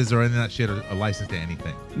Gomez's or any of that shit are licensed to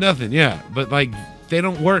anything. Nothing, yeah. But like, they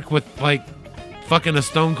don't work with like fucking a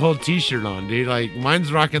Stone Cold T-shirt on, dude. Like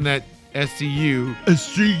mine's rocking that SCU.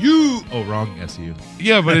 SCU. Oh, wrong SCU.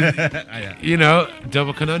 Yeah, but it, you know,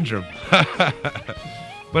 double conundrum.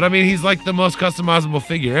 But I mean, he's like the most customizable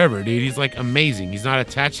figure ever, dude. He's like amazing. He's not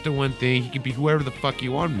attached to one thing. He can be whoever the fuck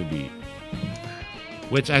you want him to be.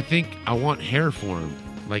 Which I think I want hair for him,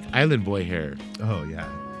 like Island Boy hair. Oh yeah.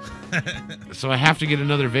 So I have to get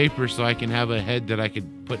another Vapor so I can have a head that I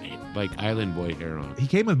could put like Island Boy hair on. He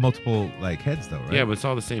came with multiple like heads though, right? Yeah, but it's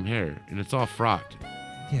all the same hair and it's all frocked.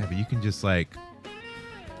 Yeah, but you can just like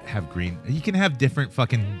have green. You can have different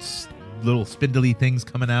fucking little spindly things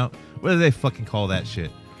coming out. What do they fucking call that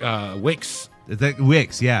shit? Wicks. Is that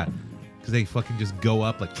wicks? Yeah, because they fucking just go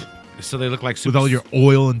up like So they look like with all your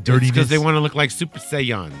oil and dirtiness. Because they want to look like Super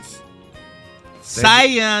Saiyans.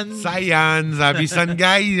 Science. Saiyans, Abisan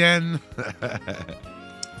Gaiden.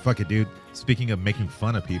 Fuck it, dude. Speaking of making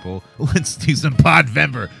fun of people, let's do some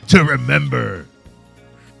Podvember to remember.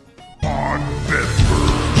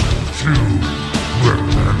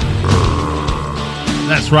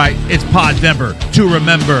 That's right. It's Podvember to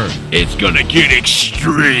remember. It's gonna get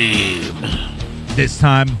extreme. This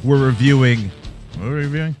time we're reviewing. What are we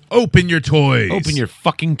reviewing? Open Your Toys. Open your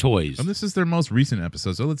fucking toys. And this is their most recent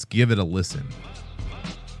episode, so let's give it a listen.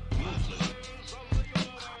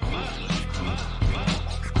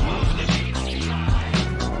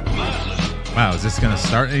 Wow, is this going to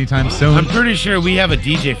start anytime soon? I'm pretty sure we have a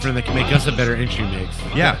DJ friend that can make us a better entry mix.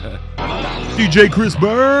 Yeah. DJ Chris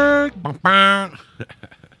Berg. Yeah.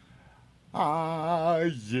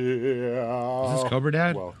 Is this Cobra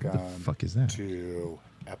Dad? Welcome The fuck is that? to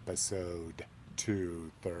episode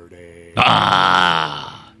 230.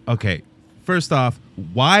 Okay, first off,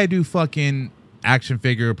 why do fucking action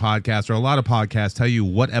figure podcasts or a lot of podcasts tell you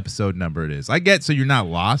what episode number it is? I get so you're not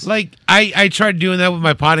lost. Like, I tried doing that with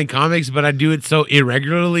my pod and comics, but I do it so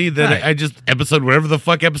irregularly that Right. I just episode whatever the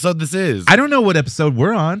fuck episode this is. I don't know what episode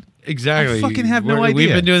we're on. Exactly. I fucking have no We've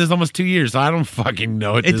idea. been doing this almost 2 years, so I don't fucking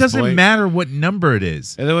know at It this doesn't point. matter what number it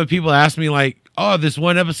is. And then when people ask me like, "Oh, this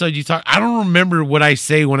one episode you talk," I don't remember what I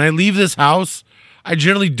say when I leave this house. I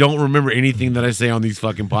generally don't remember anything that I say on these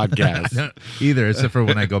fucking podcasts. Either, except for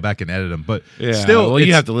when I go back and edit them. But Yeah, still, well, you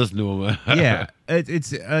it's- have to listen to them. yeah,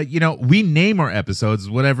 it's we name our episodes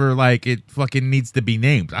whatever like it fucking needs to be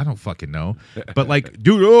named. I don't fucking know, but like,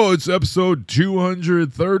 dude, it's episode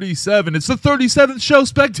 237. It's the 37th show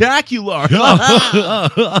spectacular.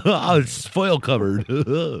 It's foil covered.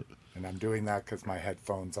 And I'm doing that because my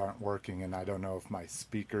headphones aren't working, and I don't know if my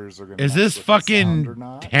speakers are going to. Is this fucking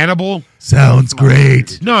Hannibal? Sounds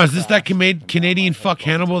great. No, is this that Canadian fuck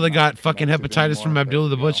Hannibal that got fucking hepatitis from Abdullah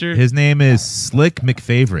the Butcher? His name is Slick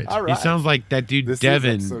McFavorite. All He right. sounds like that dude This is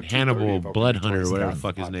Devin episode 230 Hannibal of Open Bloodhunter, Toys whatever the Cast,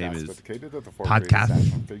 fuck his name podcast is. dedicated to the four Podcast. greatest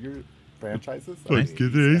action figure franchises of the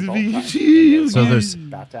 80s. So there's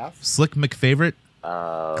Badass. Slick McFavorite,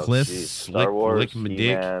 Cliff, geez, Slick Star Wars, Lick my dick.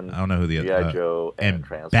 He-Man, I don't know who the G.I. other, Joe, and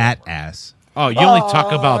Transformers. Badass. Oh, you only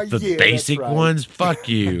talk about the yeah, basic that's right. ones? Fuck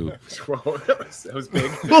you. that was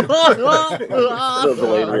big. That was a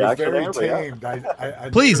late I was reaction very there, but yeah. tamed. I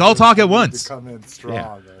Please, never all talk at wanted to once. Come in strong. Yeah.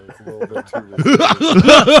 I was a little bit too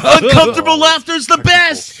reserved. Uncomfortable laughter's the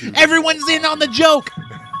best. Everyone's in on the joke.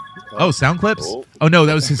 Oh, sound clips? Oh no,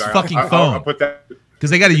 that was his fucking I'll phone. put that. Because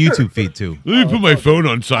they got a YouTube feed too. Let me put my phone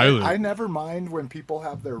on silent. I never mind when people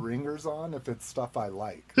have their ringers on if it's stuff I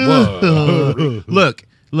like. Look.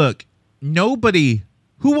 Nobody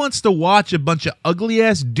who wants to watch a bunch of ugly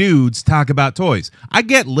ass dudes talk about toys. I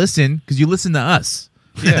get listen because you listen to us.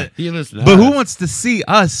 Yeah, you listen. to But who us. wants to see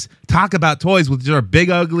us talk about toys with our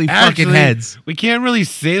big ugly Actually, fucking heads? We can't really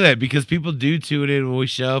say that because people do tune in when we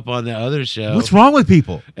show up on the other show. What's wrong with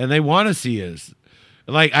people? And they want to see us.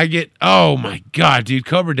 Like I get, oh my god, dude,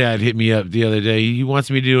 Cobra Dad hit me up the other day. He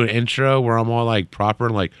wants me to do an intro where I'm all like proper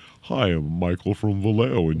and like, hi, I'm Michael from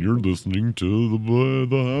Vallejo, and you're listening to the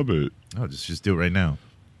Hobbit. Oh, just do it right now.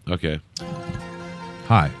 Okay.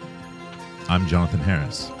 Hi, I'm Jonathan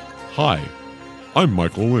Harris. Hi, I'm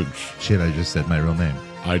Michael Lynch. Shit, I just said my real name.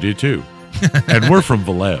 I did too. And we're from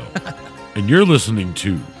Vallejo. And you're listening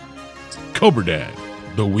to Cobra Dad,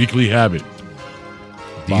 the Weekly Habit.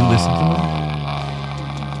 Do you listen to him?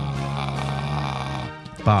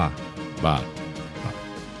 Bah. Bye.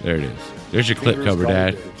 There it is. There's your clip, Fingers Cobra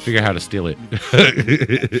Dad. guarded. Figure out how to steal it.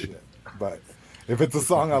 But if it's a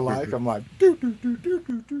song I like, I'm like, do, do, do, do,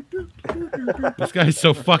 do, do, do, do, do. This guy's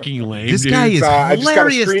so fucking lame. This dude. guy is I just got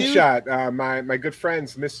a hilarious, dude. screenshot. My good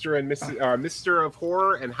friends, Mr. and Mrs. Mr. of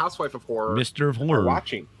Horror and Housewife of Horror, Mr. of are Horror.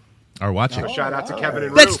 watching. Are watching. So shout out to Kevin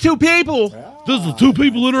and That's Rue. two people. Those are two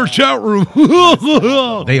people in our chat room.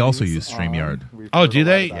 They also use StreamYard. We've Oh, heard do a lot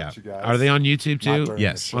they? about you guys. Are they on YouTube Not too? during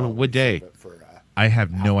Yes. the show, On what day? but for, I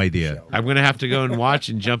have no idea. I'm gonna have to go and watch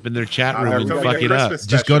and jump in their chat room They're and filming fuck a it up. Christmas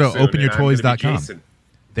Just go to special soon, and I'm gonna be openyourtoys.com. Jason.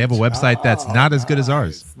 They have a website that's not as good as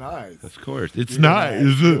ours. Nice. Of course, it's You're gonna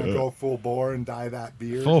nice. go full bore and dye that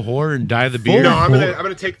beard. Full horror and dye the beard. No, I'm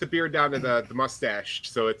gonna take the beard down to the mustache,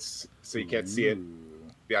 so you can't see it.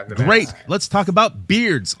 behind the Great. mask. Let's talk about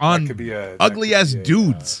beards on could be a- that ugly could ass be a,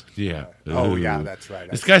 dudes. Yeah. Oh, Ooh. yeah, that's right.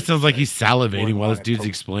 This I guy see. sounds like he's salivating while this Borderline dude's post-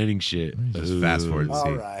 explaining shit. Just fast forward and see.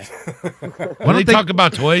 All right. When they talk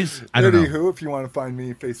about toys, I don't know. Anywho, if you want to find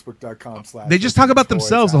me, facebook.com/. They just talk about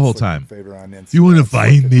themselves the whole time. You want to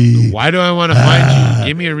find me? why do I want to find you?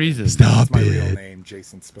 Give me a reason. Stop That's my real it. name,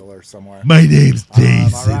 Jason Spiller, somewhere. My name's all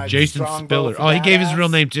Jason. right, Jason Strongbow Spiller. for Oh, he gave his badass. real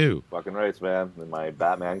name too. Fucking rights, man. In my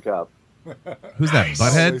Batman cup. Who's that? At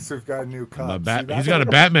Butthead? least we've got a new cup. My See, bat- that's he's got a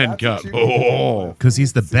what- Batman that's cup. what you need to Oh. go with. Because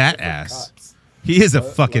he's the See bat different ass. cups. He is a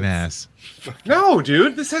fucking ass. No,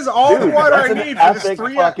 dude, this has all the Dude, water I that's an need for this epic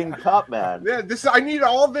 3 fucking cup, man. Yeah, I need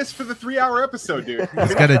all this for the 3-hour episode, dude.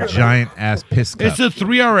 He's got a giant ass piss cup. It's a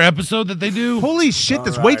 3-hour episode that they do. Holy shit, All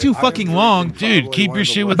that's right, way too I'm fucking drinking long. Dude, probably keep one your of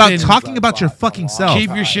the shit worst About within- things talking I've about your bought in a fucking long self.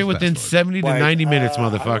 Keep your shit within 70 to 90 minutes, I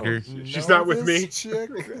motherfucker. don't She's know not with this me. chick.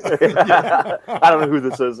 I don't know who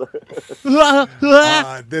this is.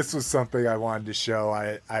 This was something I wanted to show.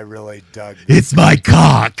 I really dug this. It's my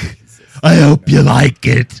cock. I hope you like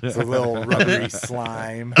it. It's a little rubbery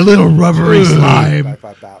slime. A little rubbery I slime.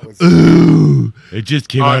 thought that was. Ooh. It just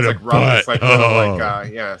came Oh, out it's of like rubber. butt. It's like little, Oh.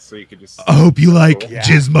 yeah, so you could just. I hope you like Yeah.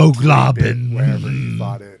 Gizmoglobin. Wherever you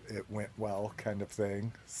thought it went well, kind of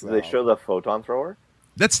thing. So, Did they show the photon thrower?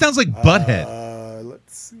 That sounds like Butthead.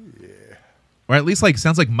 Let's see. Or at least like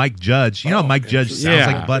sounds like Mike Judge. You know how Mike Judge sounds Yeah.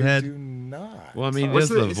 like They Butthead? do not. Well, I mean, What's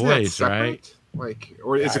that's the isn't that voice, separate? right? Like,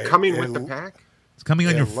 or is it Yeah, coming it with the lo- pack? It's coming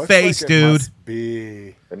on It your looks face, like it dude. must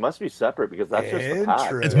be. It must be separate because that's just the pack.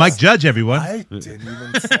 Interesting. It's Mike Judge, everyone. I didn't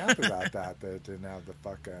even snap about that. That it didn't have the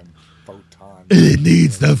fucking photon. It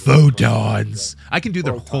needs the photons. I can do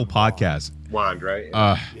the whole Photon podcast. wand, right?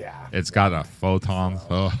 Yeah. It's got a photon.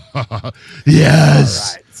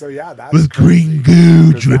 Yes. All right. So yeah, that's With crazy, green goo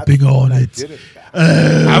 'cause that's dripping the on one I it. didn't back.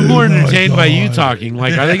 I'm more my entertained by you God. talking.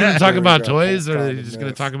 Like, are they going to talk There we about go. toys, or are they Full just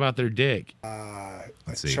going to time talk about their dick?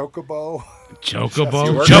 Let's see. Chocobo.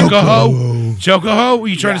 Chocobo, Chocobo. Chocoho, Chocoho. Were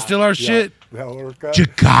you trying to steal our shit? The Orca.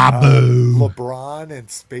 Chicago. LeBron and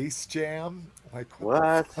Space Jam. Like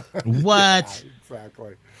What? What? Yeah,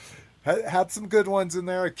 exactly. Had some good ones in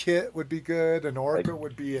there. A Kit would be good. An Orca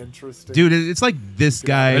would be interesting. Dude, it's like this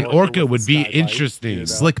guy, An orca would be Skylight, interesting. you know.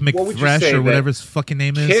 Slick What would you McFresh say or that whatever his fucking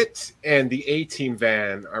name is. Kit and the A-Team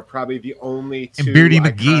van are probably the only two And Beardy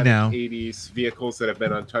McGee iconic now. 80s vehicles that have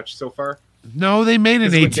been untouched so far. No, they made an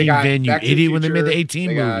Because when 18 they got van, you Back to the idiot, when they made the Future, 18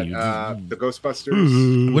 they got, movie. the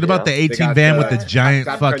Ghostbusters. What about the They 18 got van the with the giant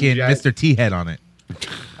Top Gun fucking jet. Mr. T head on it?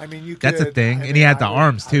 I mean, you That's a could- thing, I and he had the I would-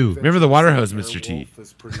 arms, I too. would Remember the venture water to hose, say Mr. T? Werewolf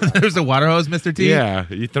is pretty There's a water hose, Mr. T? Yeah,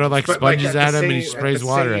 you throw like But, like, sponges at at the him and he same- sprays the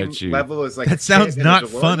water same at you. Level as, like, a That sounds Kit and a not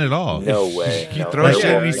DeLorean. fun at all. No way. You no throw way. shit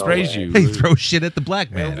and he no sprays way. you. He throws shit at the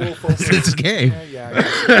black man. It's a game.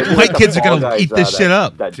 Yeah. White kids are Fall gonna Guys, eat this shit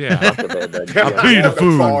up. Yeah. I'll pay the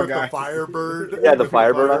food. Fall With the Guy. Firebird. Yeah, the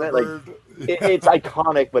Firebird on it, like- Firebird. It's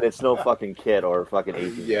iconic, but it's no fucking Kid or fucking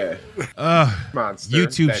 18. Yeah. Monster.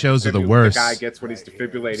 YouTube that shows are the the worst. guy gets when he's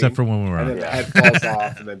defibrillating. Except for when we're and on. then the head falls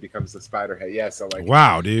off and then becomes the spider head. Yeah, so like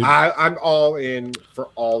Wow, dude. I'm all in for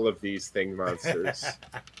all of these thing monsters.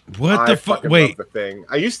 What the fuck? fucking Wait. love the thing.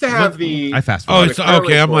 I used to have the I fast Oh, forward. it's the Clear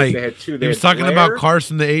okay. I'm Boys, like, they had two. he They was had talking Blair, about cars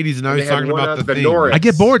from the 80s, and now and he's they had talking one about of the thing. Norris, I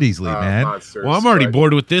get bored easily, man. monsters, Well, I'm already but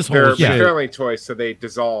bored with this They're whole shit. fairly toys, so they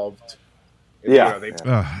dissolved. Yeah. They,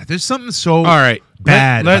 There's something so All right,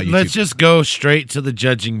 bad about Let's YouTube. just go straight to the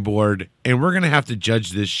judging board, and we're gonna have to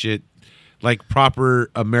judge this shit like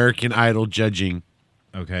proper American Idol judging.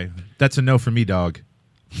 Okay. That's a no for me, dog.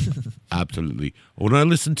 Absolutely. When I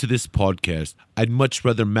listen to this podcast, I'd much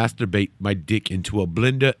rather masturbate my dick into a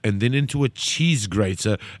blender and then into a cheese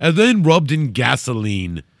grater and then rubbed in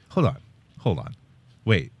gasoline Hold on.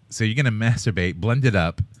 Wait. So you're gonna masturbate, blend it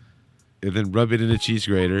up, and then rub it in a cheese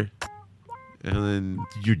grater and then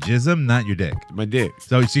your jism, not your dick. my dick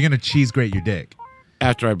So you're gonna cheese grate your dick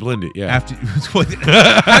after I blend it. Yeah. after.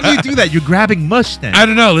 How do you do that? You're grabbing mush then. I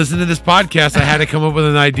don't know. Listen to this podcast. I had to come up with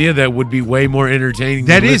an idea that would be way more entertaining.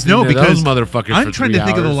 That than is listening no, to because those motherfuckers. I'm for trying 3 to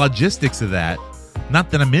think of the hours. logistics of that. Not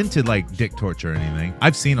that I'm into like dick torture or anything.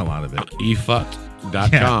 I've seen a lot of it.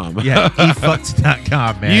 efucked.com. Yeah,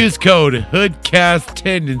 efucked.com, man. Use code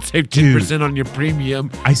HOODCAST10 and save 10% on your premium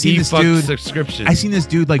I seen this eFucked dude- subscription. I seen this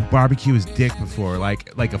dude like barbecue his dick before, like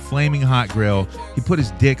a flaming hot grill. He put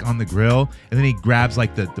his dick on the grill, and then he grabs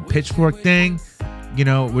like the pitchfork thing. You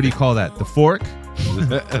know, what do you call that? The fork?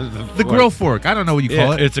 The grill fork. I don't know what you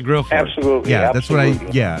call it. It's a grill fork. Absolutely. Yeah, that's what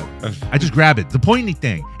absolutely. I just grab it. The pointy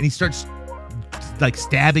thing. And he starts like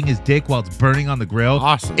stabbing his dick while it's burning on the grill.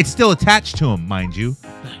 Awesome. It's still attached to him, mind you.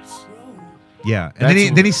 Nice. Yeah. And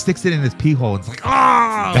That's- then he sticks it in his pee hole and it's like,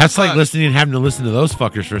 oh, That's like listening and having to listen to those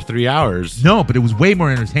fuckers for 3 hours. No, but it was way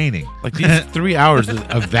more entertaining. Like these 3 hours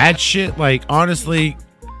of that shit, like honestly,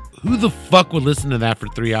 who the fuck would listen to that for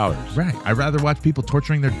 3 hours? Right. I'd rather watch people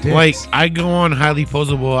torturing their dicks. Like I go on Highly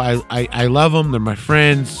Posable. I love them. They're my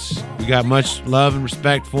friends. We got much love and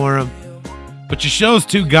respect for them. But your show's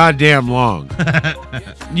too goddamn long.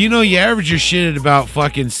 You know, you average your shit at about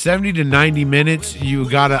fucking 70 to 90 minutes. You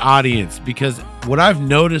got an audience, because what I've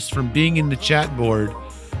noticed from being in the chat board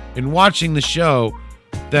and watching the show,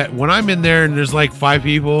 that when I'm in there and there's like 5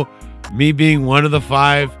 people, me being one of the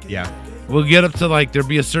 5, yeah. we'll get up to like, there'll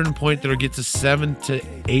be a certain point that'll get to 7 to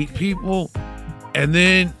 8 people. And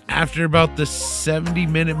then after about the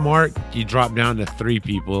 70-minute mark, you drop down to 3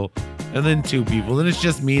 people and then 2 people. Then it's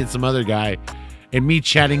just me and some other guy and me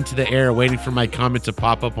chatting to the air, waiting for my comment to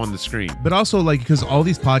pop up on the screen. But also, like, because all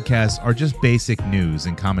these podcasts are just basic news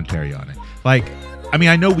and commentary on it. Like, I mean,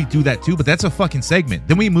 I know we do that too, but that's a fucking segment.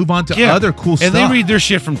 Then we move on to other cool stuff. And they read their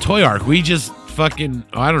shit from Toy Arc. We just fucking,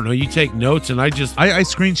 I don't know, you take notes and I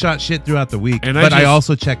screenshot shit throughout the week, and but I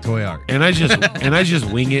also check Toy Arc. And I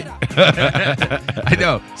just wing it. I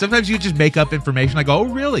know. Sometimes you just make up information. I go, oh,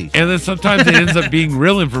 really? And then sometimes it ends up being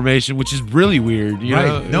real information, which is really weird. You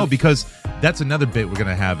know? No, because that's another bit we're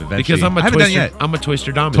gonna have eventually. Because I'm a I haven't done it yet. I'm a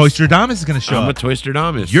Toysterdamus. Toysterdamus is gonna show I'm up. a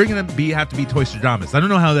Toysterdamus. You're gonna have to be Toysterdamus. I don't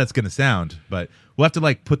know how that's gonna sound, but we'll have to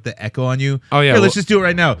like put the echo on you. Oh, yeah, Here, let's just do it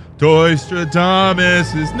right now.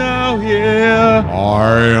 Toysterdamus is now here.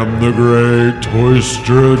 I am the great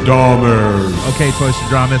Toystradamus. Okay,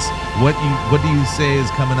 Toysterdamus, what do you say is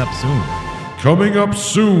coming up soon? Coming up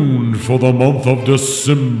soon for the month of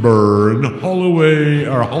December in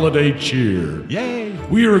holiday cheer. Yay!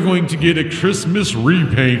 We are going to get a Christmas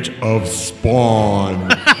repaint of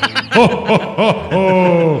Spawn. Ho, ho, ho,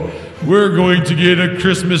 ho. We're going to get a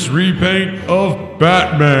Christmas repaint of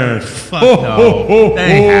Batman. Fuck Ho, no. ho, ho, That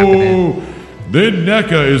ain't happening. ho. Then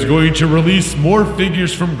NECA is going to release more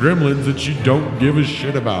figures from Gremlins that you don't give a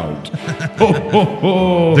shit about. Ho, ho,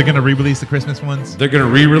 ho. They're gonna re-release the Christmas ones. They're going to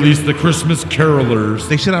re-release the Christmas Carolers.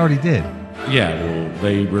 They should already did. Yeah, well,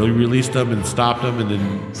 they really released them and stopped them, and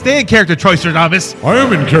then Stay in character, Troysterdamus. I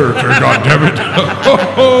am in character, goddammit. Ho,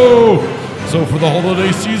 ho. So for the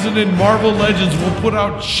holiday season in Marvel Legends, we'll put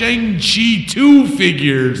out Shang-Chi 2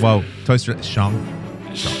 figures. Whoa, Shang-Chi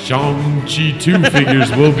 2 figures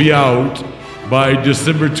will be out by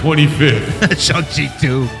December 25th. Shang-Chi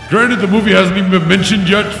 2. Granted, the movie hasn't even been mentioned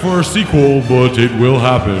yet for a sequel, but it will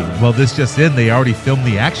happen. Well, this just in, they already filmed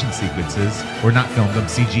the action sequences. Or not filmed them,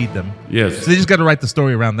 CG'd them. Yes. So they just got to write the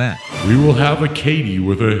story around that. We will have a Katie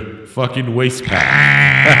with a fucking waist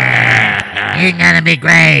pack. It's gonna be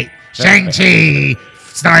great. Shang-Chi,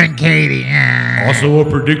 starring Katie. Also, a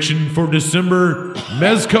prediction for December,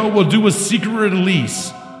 Mezco will do a secret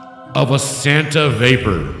release of a Santa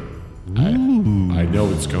Vapor. I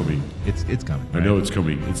know it's coming. It's coming. I know it's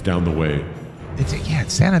coming. It's down the way.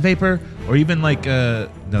 It's Santa Vapor, or even like no,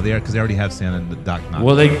 they are because they already have Santa and the Doc Knock.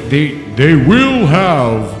 Well, they will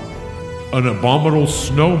have an abominable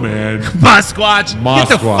snowman. Mosquatch. Get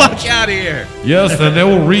the fuck out of here. Yes, and they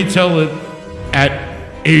will retail it at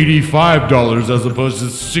 $85 as opposed to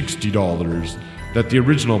 $60 that the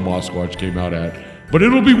original Mosquatch came out at. But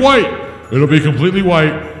it'll be white. It'll be completely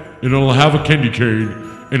white, and it'll have a candy cane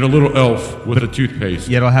and a little elf with a toothpaste.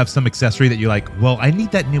 Yeah, it'll have some accessory that you're like, well, I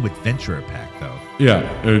need that new adventurer pack, though. Yeah,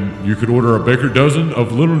 and you could order a baker dozen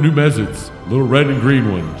of little new Mezits, little red and green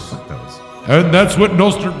ones. Fuck those. And that's what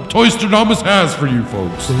Toysterdamus has for you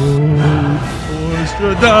folks.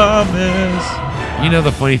 Toysterdamus. You know,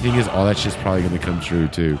 the funny thing is, all that shit's probably going to come true,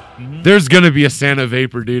 too. There's going to be a Santa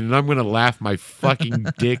Vapor, dude, and I'm going to laugh my fucking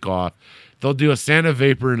dick off. They'll do a Santa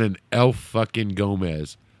Vapor and an elf fucking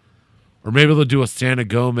Gomez. Or maybe they'll do a Santa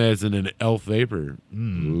Gomez and an elf Vapor.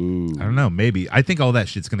 Ooh. I don't know. Maybe. I think all that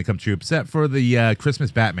shit's going to come true, except for the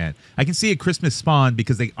Christmas Batman. I can see a Christmas Spawn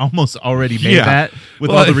because they almost already made that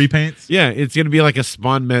with all the repaints. Yeah, it's going to be like a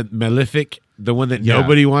Spawn Malefic, the one that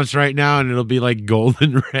nobody wants right now, and it'll be like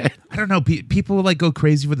golden red. I don't know. People like go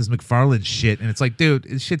crazy with this McFarlane shit, and it's like, dude,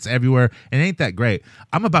 this shit's everywhere, and it ain't that great.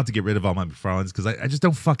 I'm about to get rid of all my McFarlanes because I just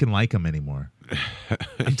don't fucking like them anymore.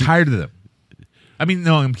 I'm tired of them. I mean,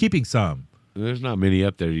 no, I'm keeping some. There's not many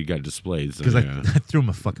up there you got displayed. Because I threw them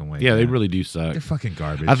a fucking way. Yeah, they really do suck. They're fucking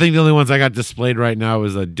garbage. I think the only ones I got displayed right now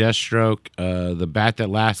is a Deathstroke, the Bat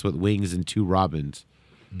That Laughs with Wings, and two Robins.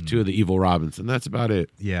 Two of the evil Robins, and that's about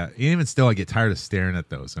it. Yeah, even still, I get tired of staring at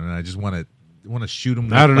those, and I just want to shoot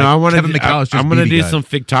them. I don't know. Like I'm gonna do gun. some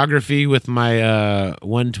photography with my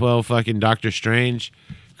 112 fucking Doctor Strange,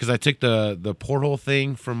 because I took the porthole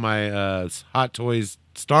thing from my Hot Toys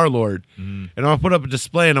Star-Lord, and I'll put up a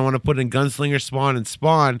display, and I want to put in Gunslinger, Spawn, and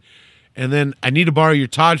Spawn, and then I need to borrow your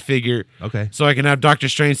Todd figure, okay, so I can have Doctor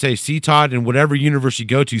Strange say, "See, Todd, in whatever universe you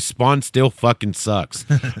go to, Spawn still fucking sucks."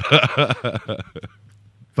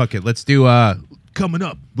 Fuck it, let's do Coming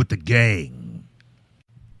Up with the Gang.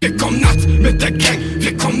 Wir kommen nuts mit der Gang,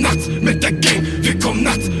 wir kommen nuts mit der Gang, wir kommen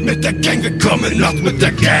nuts mit der Gang, wir kommen nuts mit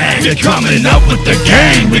der Gang, we're coming up with the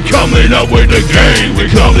gang, we're coming up with the gang, we're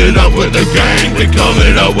coming up with the gang, we're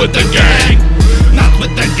coming up with the gang, nuts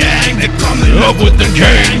with the gang, we're coming up with the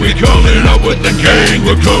gang, we're coming up with the gang,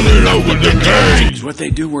 we're coming up with the gang. Is what they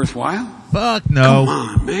do worthwhile? Fuck no. Come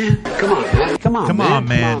on, man. Come on, man. Come on, Come man. on,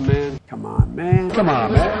 man. Come on, man. Come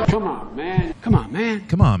on, man. Come on, man. Come on, man.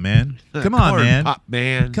 Come on, man. Come on, Corn man. Pop,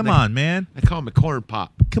 man. Come on, man. I call him a corn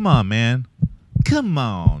pop. Come on, man. Come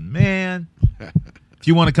on, man. If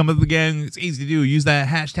you want to come up with the gang, it's easy to do. Use that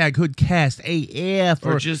hashtag HoodcastAF.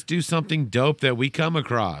 Or just do something dope that we come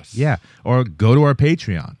across. Yeah. Or go to our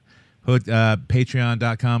Patreon.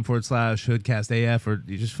 Patreon.com/HoodcastAF, or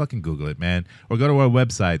you just fucking Google it, man. Or go to our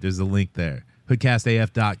website. There's a link there.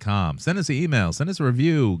 HoodcastAF.com. Send us an email. Send us a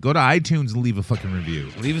review. Go to iTunes and leave a fucking review.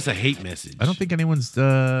 Leave us a hate message. I don't think anyone's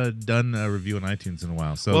done a review on iTunes in a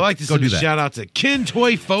while. So well, I'd like to go send do a that. shout out to Ken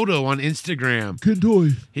Toy Photo on Instagram. Ken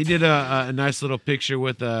Toy. He did a nice little picture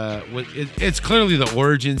with it's clearly the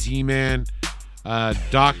Origins He-Man,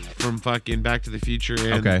 Doc from fucking Back to the Future,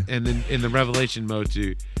 and then in the Revelation mode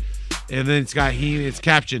too. And then it's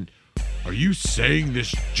captioned, "Are you saying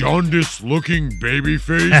this jaundiced-looking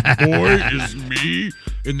babyface boy is me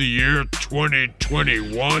in the year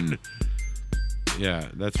 2021? Yeah,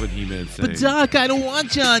 that's what He-Man's saying. But Doc, I don't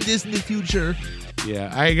want jaundice in the future.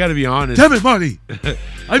 Yeah, I got to be honest. Damn it, Marty.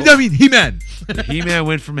 I mean, He-Man. He-Man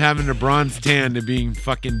went from having a bronze tan to being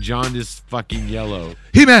fucking jaundice fucking yellow.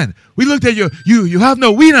 He-Man, we looked at you. You have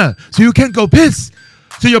no wiener, so you can't go piss.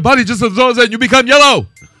 So your body just absorbs it and you become yellow.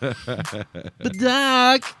 But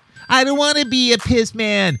Doc, I don't want to be a piss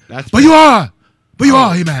man. But you are. But you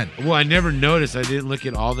are, He-Man. Well, I never noticed. I didn't look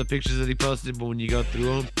at all the pictures that he posted, but when you go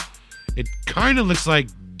through them, it kind of looks like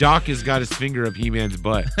Doc has got his finger up He-Man's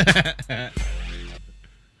butt.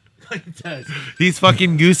 It does. He's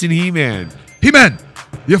fucking goosing He-Man. He-Man,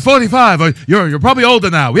 you're 45. Or you're probably older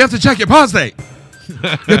now. We have to check your prostate.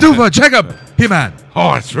 You're due for a checkup, He-Man.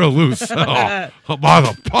 Oh, it's real loose. By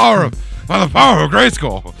the power of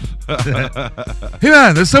Grayskull.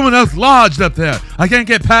 He-Man, there's someone else lodged up there. I can't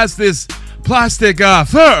get past this plastic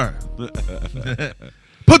fur.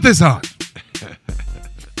 Put this on.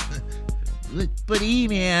 But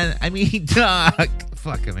He-Man, I mean, Doc.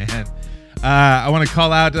 Fuck it, man. I want to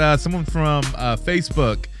call out someone from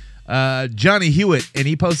Facebook, Johnny Hewitt, and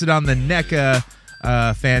he posted on the NECA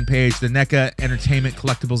fan page, the NECA Entertainment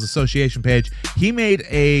Collectibles Association page. He made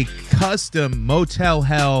a custom Motel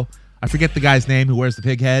Hell. I forget the guy's name who wears the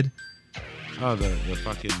pig head. Oh, the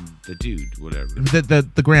fucking the dude, whatever.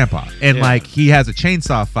 The grandpa, and like he has a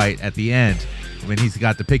chainsaw fight at the end when he's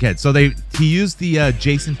got the pig head. So he used the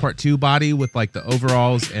Jason Part 2 body with like the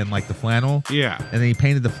overalls and like the flannel. Yeah. And then he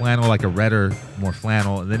painted the flannel like a redder, more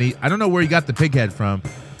flannel. And then I don't know where he got the pig head from,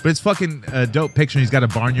 but it's fucking a dope picture. He's got a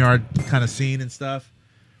barnyard kind of scene and stuff.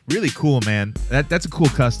 Really cool, man. That's a cool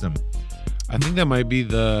custom. I think that might be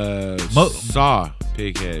the Saw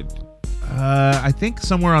pig head. I think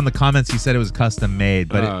somewhere on the comments he said it was custom made,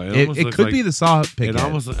 but it could be the Saw pig head. It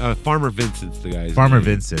almost Farmer Vincent's the guy's Farmer name.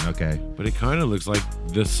 Vincent, okay. But it kind of looks like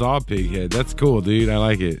the Saw pig head. That's cool, dude. I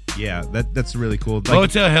like it. Yeah, that's really cool. Like,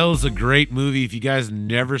 Motel Hell is a great movie. If you guys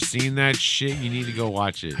never seen that shit, you need to go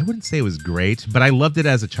watch it. I wouldn't say it was great, but I loved it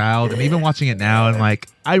as a child, and even watching it now, and like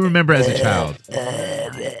I remember as a child.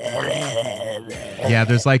 Yeah,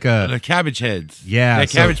 there's like the cabbage heads. Yeah,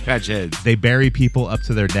 Cabbage Patch heads. They bury people up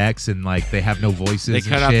to their necks, and like they have no voices. They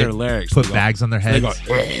cut and out shit, their lyrics. Put bags on their heads.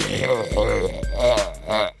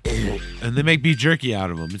 And they make beef jerky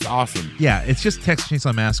out of them. It's awesome. Yeah, it's just Texas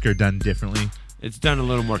Chainsaw Massacre done differently. It's done a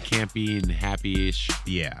little more campy and happy-ish.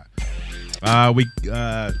 Yeah.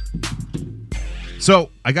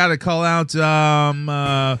 So I got to call out.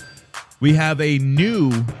 We have a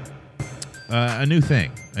new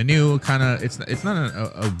thing. A new kind of. It's not an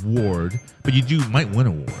award, but you might win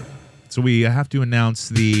an award. So we have to announce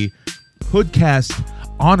the Hoodcast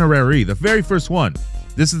honorary, the very first one.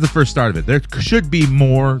 This is the first start of it. There should be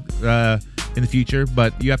more in the future,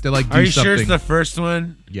 but you have to like do something. Are you sure it's the first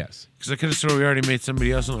one? Yes. Because I could have sworn we already made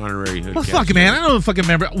somebody else an honorary Hoodcast. Well, fuck it, man. I don't fucking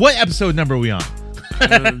remember. What episode number are we on?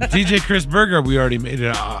 DJ Chris Berger, we already made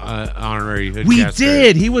an honorary Hoodcast. We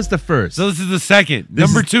did. He was the first. So this is the second.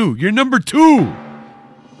 Number 2. You're number 2.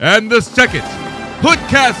 And the second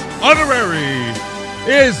Hoodcast honorary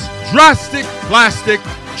is Drastic Plastic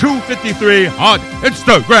 253 on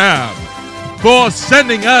Instagram for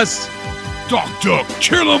sending us Dr.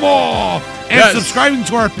 Kill 'Em All and subscribing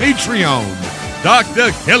to our Patreon.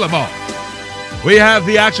 Dr. Kill 'Em All. We have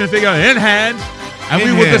the action figure in hand, and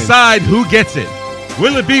we will decide who gets it.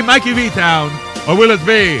 Will it be Mikey V-Town, or will it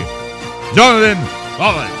be Jonathan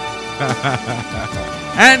Holland?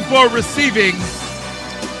 And for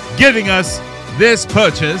giving us this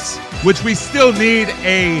purchase, which we still need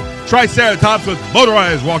a Triceratops with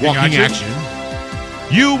motorized walking action.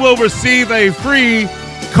 You will receive a free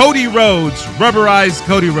Cody Rhodes, rubberized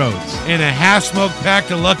Cody Rhodes. And a half-smoke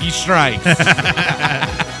pack of Lucky Strikes.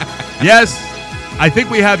 Yes, I think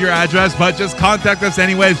we have your address, but just contact us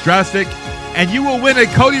anyways, Drastic, and you will win a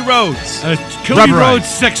Cody Rhodes. A Cody Rhodes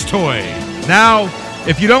sex toy. Now,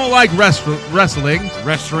 if you don't like wrestling,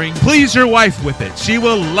 please your wife with it. She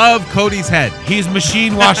will love Cody's head. He's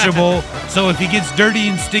machine washable, so if he gets dirty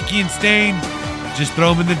and sticky and stained, just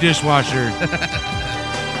throw him in the dishwasher.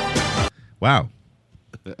 Wow.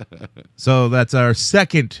 So that's our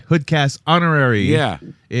second Hoodcast honorary. Yeah.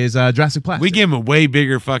 Is Jurassic Plastic. We gave him a way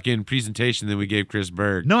bigger fucking presentation than we gave Chris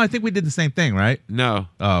Berg. No, I think we did the same thing, right? No.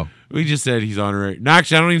 Oh. We just said he's honorary. No,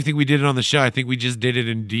 actually, I don't even think we did it on the show. I think we just did it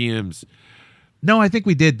in DMs. No, I think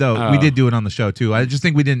we did, though. We did do it on the show, too. I just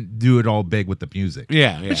think we didn't do it all big with the music.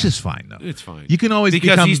 Yeah. Which is fine, though. It's fine. You can always because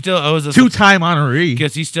become he still owes us two-time honoree.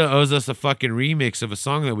 Because he still owes us a fucking remix of a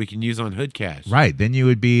song that we can use on Hoodcast. Right. Then you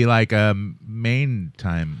would be like a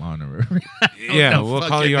main-time honoree. Yeah, we'll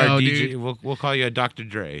call you our DJ. We'll call you a Dr.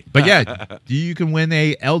 Dre. But yeah, you can win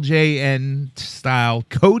a LJN-style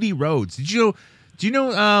Cody Rhodes. Did you know Do you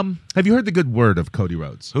know? Have you heard the good word of Cody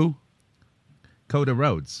Rhodes? Who? Coda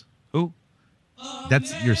Rhodes. Who?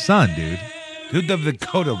 That's your son, dude. Who the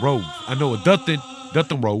Dakota Rhodes? I know a Dustin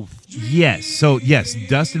Rhodes. Yes. So yes,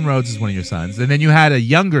 Dustin Rhodes is one of your sons, and then you had a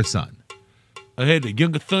younger son. I had a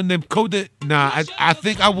younger son named Coda. Nah, I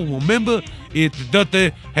think I will remember if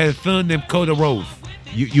Dustin had a son named Coda Rhodes.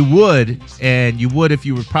 You would, and you would if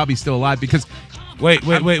you were probably still alive because. Wait.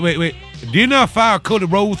 Didn't I fire Coda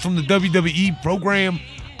Rhodes from the WWE program?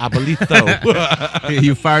 I believe so.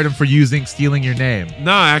 You fired him for stealing your name.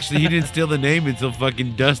 No, actually, he didn't steal the name until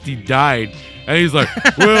fucking Dusty died. And he's like,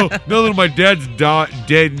 well, now that my dad's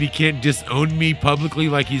dead and he can't disown me publicly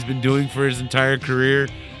like he's been doing for his entire career,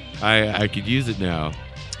 I could use it now.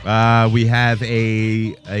 We have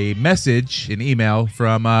a message, an email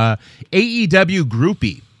from AEW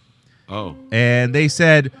Groupie. Oh. And they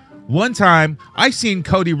said, one time, I seen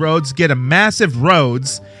Cody Rhodes get a massive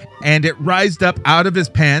Rhodes, and it rised up out of his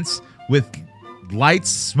pants with lights,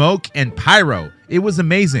 smoke, and pyro. It was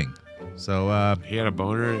amazing. So he had a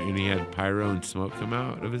boner, and he had pyro and smoke come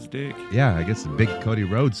out of his dick? Yeah, I guess a big Cody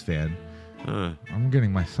Rhodes fan. Huh. I'm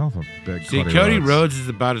getting myself a big See, Cody Rhodes is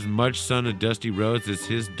about as much son of Dusty Rhodes as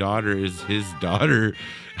his daughter is his daughter.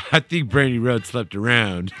 I think Brandy Rhodes slept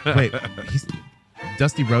around. Wait,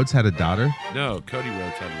 Dusty Rhodes had a daughter? No, Cody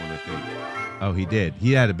Rhodes had one, I think. Oh, he did.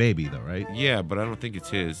 He had a baby, though, right? Yeah, but I don't think it's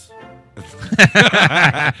his.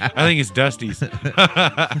 I think it's Dusty's. We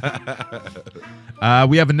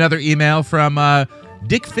have another email from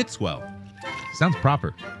Dick Fitzwell. Sounds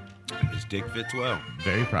proper. It's Dick Fitzwell.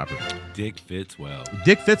 Very proper. Dick Fitzwell.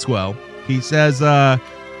 Dick Fitzwell. He says,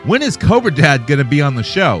 when is Cobra Dad going to be on the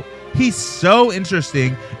show? He's so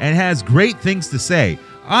interesting and has great things to say.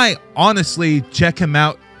 I honestly check him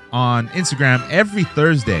out on Instagram every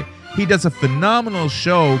Thursday. He does a phenomenal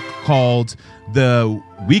show called The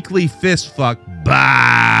Weekly Fist Fuck.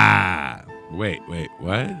 Bah! Wait,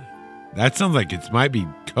 what? That sounds like it might be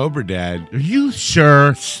Cobra Dad. Are you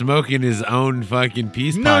sure? Smoking his own fucking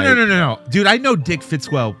peace pipe. No. Dude, I know Dick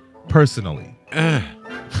Fitzwell personally.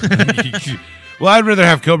 Well, I'd rather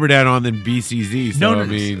have Cobra Dad on than BCZ.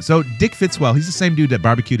 So, So Dick Fitzwell, he's the same dude that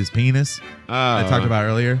barbecued his penis I talked about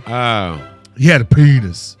earlier. Oh. He had a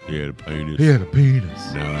penis. He had a penis.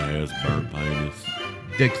 No, I has burnt penis.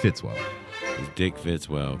 Dick Fitzwell. It's Dick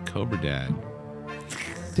Fitzwell. Cobra Dad.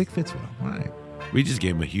 Dick Fitzwell. All right. We just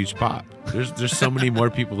gave him a huge pop. There's so many more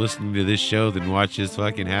people listening to this show than watch his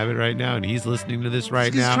fucking habit right now, and he's listening to this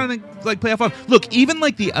right now. He's trying to play off. Look, even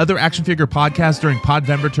the other action figure podcasts during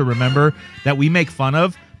Podvember to Remember that we make fun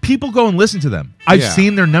of, people go and listen to them. I've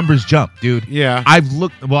seen their numbers jump, dude. Yeah. I've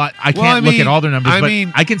looked. Well, I can't look at all their numbers, but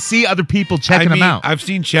I can see other people checking them out. I've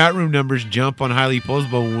seen chat room numbers jump on Highly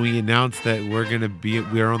Posable when we announced that we're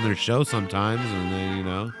on their show sometimes, and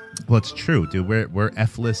then Well, it's true, dude. We're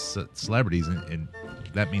F-list celebrities, and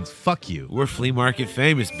that means fuck you. We're flea market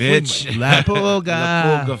famous, bitch. La Pulga.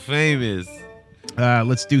 La Pulga famous.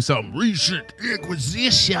 Let's do some recent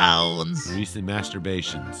acquisitions. Recent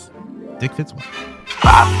masturbations. Dick Fitzwell.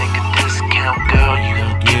 I think a discount, girl, you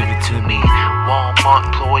gon' give it to me. Walmart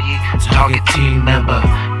employee, Target team member.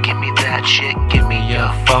 Give me that shit, give me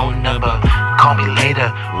your phone number. Call me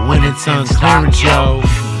later when it's on clearance, yo.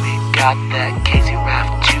 We got that Casey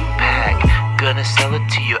Raft 2-pack. Gonna sell it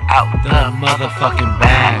to you out the motherfucking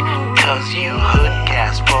bag. Cause you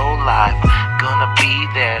hoodcast for life. Gonna be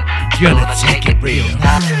there. Gonna take it real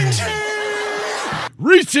nice.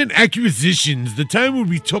 Recent acquisitions, the time when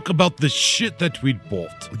we talk about the shit that we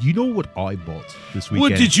bought. You know what I bought this weekend?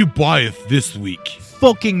 What did you buy this week?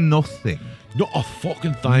 Fucking nothing. Not a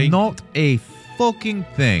fucking thing. Not a fucking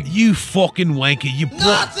thing. You fucking wanker. You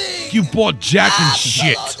bought Jack and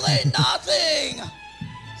shit. Absolutely nothing.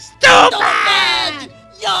 Stupid!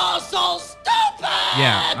 You're so stupid.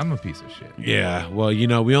 Yeah, I'm a piece of shit. Yeah, well,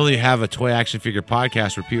 we only have a toy action figure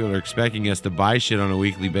podcast where people are expecting us to buy shit on a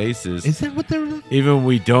weekly basis. Is that what they're... Even when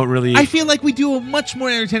we don't really... I feel like we do a much more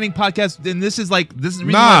entertaining podcast, and this is the reason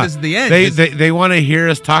nah, why this is the end. They want to hear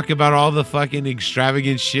us talk about all the fucking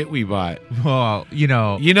extravagant shit we bought. Well, You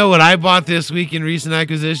know what I bought this week in recent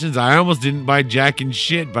acquisitions? I almost didn't buy jack and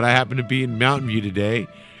shit, but I happened to be in Mountain View today,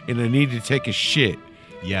 and I needed to take a shit.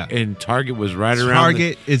 Yeah. And Target was right around.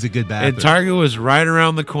 Target is a good bathroom. And Target was right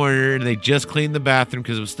around the corner, and they just cleaned the bathroom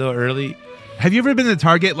because it was still early. Have you ever been to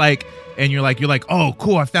Target, and you're like, oh,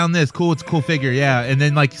 cool, I found this. Cool, it's a cool figure, yeah. And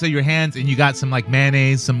then, so your hands, and you got some,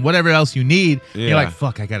 mayonnaise, some whatever else you need. Yeah. You're like,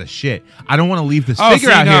 fuck, I got to shit. I don't want to leave this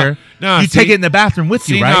figure out here. No, you take it in the bathroom with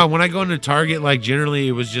you, right? No, when I go into Target, generally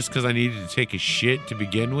it was just because I needed to take a shit to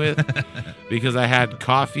begin with because I had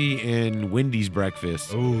coffee and Wendy's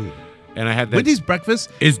breakfast. Ooh. and I had that. Wendy's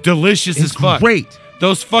breakfast is delicious as fuck. Great.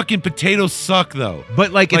 Those fucking potatoes suck though.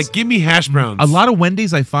 But like give me hash browns. A lot of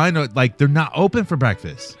Wendy's I find are like they're not open for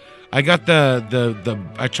breakfast. I got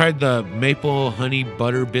I tried the maple honey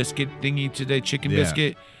butter biscuit thingy today, chicken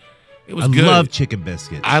biscuit. It was good. I love chicken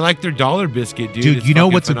biscuits. I like their dollar biscuit, dude. Dude, It's you know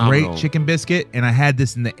fucking what's phenomenal. a great chicken biscuit? And I had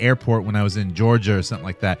this in the airport when I was in Georgia or something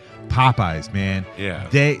like that. Popeyes, man. Yeah.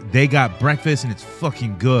 They got breakfast and it's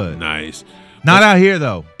fucking good. Nice. Not out here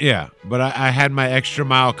though. Yeah, but I had my extra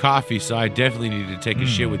mile coffee, so I definitely needed to take a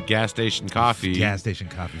shit with gas station coffee. Gas station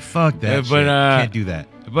coffee. Fuck that but shit. Can't do that.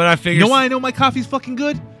 But I figured. You know why I know my coffee's fucking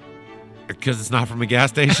good? Because it's not from a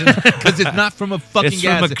gas station. Because it's not from a fucking It's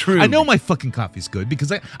gas from a station. Krug. I know my fucking coffee's good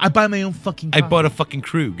because I buy my own fucking coffee. I bought a fucking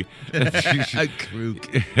Krug. A Krug.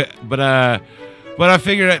 But I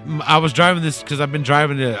figured I was driving this because I've been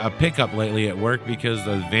driving a pickup lately at work because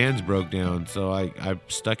the vans broke down. So I'm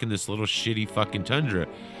stuck in this little shitty fucking Tundra.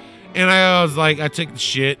 And I was like, I took the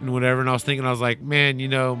shit and whatever. And I was thinking, I was like, man, you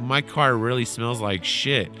know, my car really smells like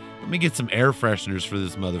shit. Let me get some air fresheners for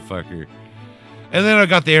this motherfucker. And then I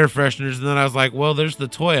got the air fresheners. And then I was like, well, there's the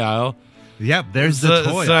toy aisle. Yep, there's the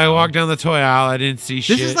toy So I aisle. walked down the toy aisle. I didn't see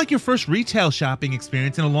shit. This is like your first retail shopping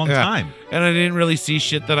experience in a long time. And I didn't really see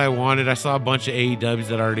shit that I wanted. I saw a bunch of AEWs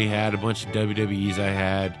that I already had, a bunch of WWEs I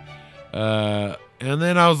had. And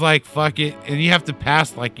then I was like, fuck it. And you have to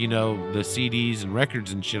pass, like, you know, the CDs and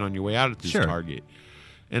records and shit on your way out at this Target.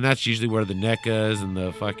 And that's usually where the NECAs and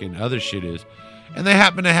the fucking other shit is. And they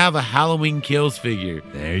happen to have a Halloween Kills figure.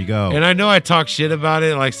 There you go. And I know I talked shit about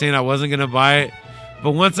it, like saying I wasn't going to buy it.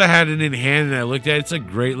 But once I had it in hand and I looked at it, it's a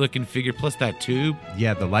great looking figure. Plus that tube.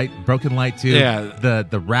 Yeah, the broken light tube. Yeah.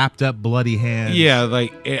 The wrapped up bloody hands. Yeah,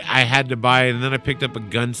 I had to buy it, and then I picked up a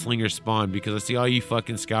Gunslinger Spawn because I see all you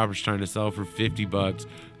fucking scalpers trying to sell for $50.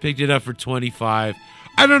 Picked it up for $25.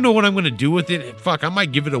 I don't know what I'm gonna do with it. Fuck, I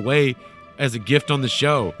might give it away as a gift on the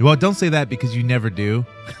show. Well, don't say that because you never do.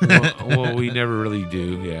 well, we never really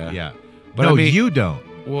do. Yeah. Yeah. But no, I mean, you don't.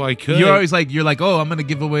 Well, I could. You're always like, oh, I'm gonna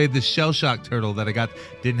give away this shell shock turtle that I got.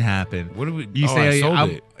 Didn't happen. What do we? You I say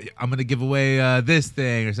sold it. I'm gonna give away this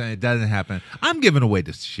thing or something. It doesn't happen. I'm giving away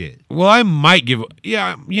this shit. Well, I might give.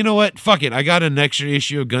 Yeah, you know what? Fuck it. I got an extra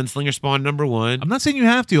issue of Gunslinger Spawn #1. I'm not saying you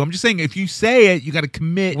have to. I'm just saying if you say it, you got to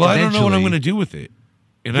commit. Well, eventually. I don't know what I'm gonna do with it.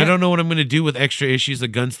 And I don't know what I'm going to do with extra issues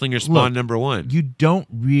of Gunslinger Spawn #1. You don't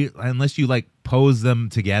unless you like pose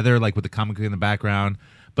them together, like with the comic book in the background.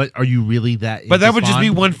 But are you really that? But that would just Spawn? be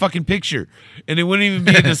one fucking picture, and it wouldn't even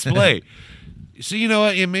be a display. So you know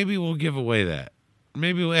what? Yeah, maybe we'll give away that.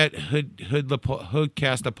 Maybe at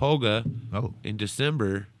Hoodcast-A-Polga in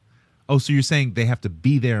December. Oh, so you're saying they have to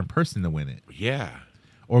be there in person to win it? Yeah.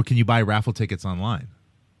 Or can you buy raffle tickets online?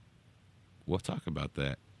 We'll talk about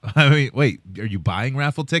that. I mean, wait, are you buying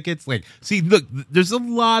raffle tickets? Like, see, look, there's a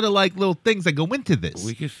lot of like little things that go into this.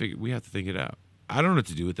 We have to think it out. I don't know what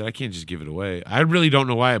to do with it. I can't just give it away. I really don't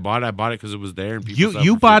know why I bought it. I bought it because it was there and people.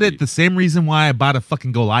 You bought it the same reason why I bought a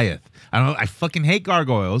fucking Goliath. I fucking hate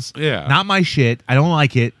gargoyles. Yeah. Not my shit. I don't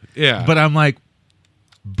like it. Yeah. But I'm like,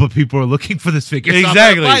 but people are looking for this figure. So Exactly.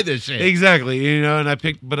 I'm gonna buy this shit. Exactly. You know, and I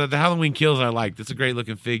picked, but the Halloween Kills I liked. It's a great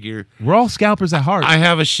looking figure. We're all scalpers at heart. I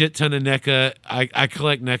have a shit ton of NECA. I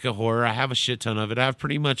collect NECA horror. I have a shit ton of it. I have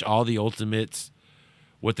pretty much all the Ultimates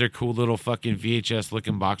with their cool little fucking VHS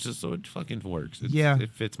looking boxes, so it fucking works.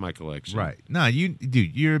 It fits my collection. Right. No,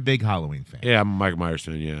 you're a big Halloween fan. Yeah, I'm a Michael Myers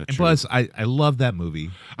fan. Yeah. And true. plus, I love that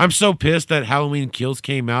movie. I'm so pissed that Halloween Kills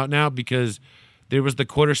came out now because there was the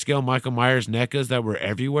quarter scale Michael Myers NECAs that were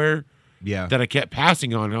everywhere. Yeah. That I kept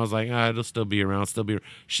passing on. And I was like, it'll still be around.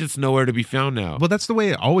 Shit's nowhere to be found now. Well, that's the way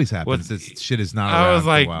it always happens. This shit is not around I was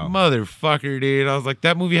like, for a while. motherfucker, dude. I was like,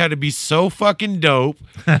 that movie had to be so fucking dope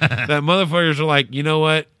that motherfuckers are like, you know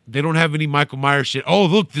what? They don't have any Michael Myers shit. Oh,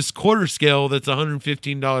 look, this quarter scale that's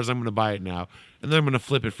 $115. I'm going to buy it now. And then I'm going to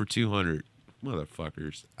flip it for $200.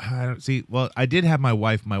 Motherfuckers. I don't see. Well, I did have my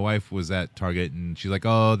wife. My wife was at Target and she's like,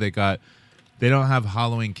 oh, they don't have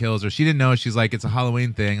Halloween Kills, or she didn't know. She's like, it's a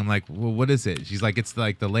Halloween thing. I'm like, well, what is it? She's like, it's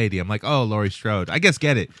like the lady. I'm like, oh, Laurie Strode. I guess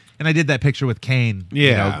get it. And I did that picture with Kane,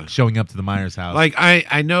 showing up to the Myers house. Like,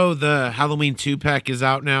 I know the Halloween 2-pack is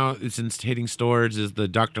out now. It's hitting stores. Is the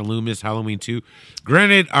Dr. Loomis Halloween 2.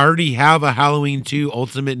 Granted, I already have a Halloween 2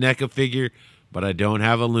 Ultimate NECA figure, but I don't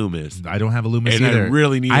have a Loomis. I don't have a Loomis and either. I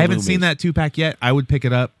really need. I haven't Loomis. seen that 2-pack yet. I would pick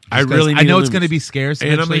it up. I really. I know need it's a going to Loomis. be scarce.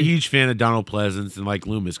 And I'm a eventually. huge fan of Donald Pleasance and like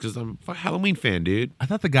Loomis because I'm a Halloween fan, dude. I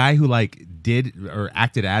thought the guy who like did or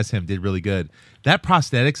acted as him did really good. That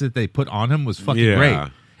prosthetics that they put on him was fucking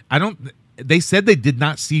great. They said they did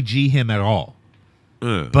not CG him at all,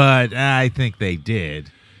 but I think they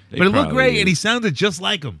did. But it looked great, and he sounded just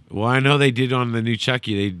like him. Well, I know they did on the new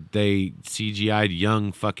Chucky. They CGI'd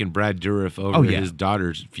young fucking Brad Dourif over his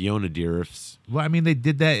daughter, Fiona Dourif's. Well, I mean, they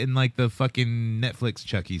did that in like the fucking Netflix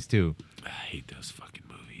Chuckies too. I hate those fucking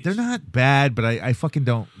movies. They're not bad, but I fucking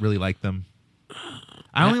don't really like them.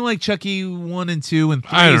 I only like Chucky 1 and 2, and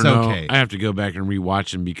 3 is okay. I have to go back and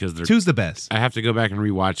rewatch them because they're 2's the best. I have to go back and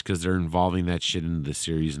rewatch because they're involving that shit into the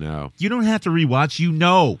series now. You don't have to rewatch. You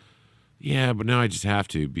know. Yeah, but now I just have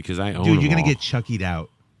to because I own Dude, you're them gonna get Chuckied out.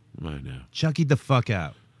 I know. Chuckied the fuck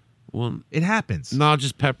out. Well, it happens. No, I'll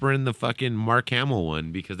just pepper in the fucking Mark Hamill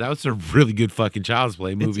one because that was a really good fucking Child's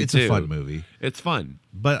Play movie it's too. a fun movie. It's fun.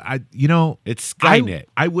 But it's Skynet.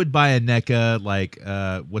 I would buy a NECA like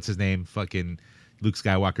what's his name? Fucking Luke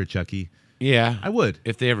Skywalker Chucky. Yeah, I would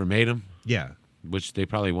if they ever made them. Yeah, which they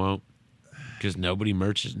probably won't because nobody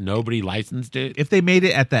licensed it. If they made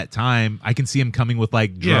it at that time, I can see him coming with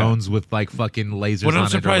like drones with like fucking lasers. But I'm on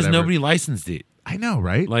surprised it or nobody licensed it. I know,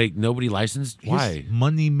 right? Like nobody licensed. Why?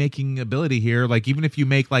 Money making ability here. Like even if you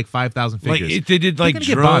make like 5,000 figures, like they did like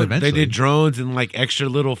drones. They did drones and like extra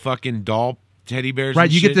little fucking doll teddy bears. Right,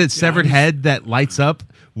 and you shit. get the severed head that lights up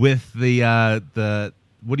with the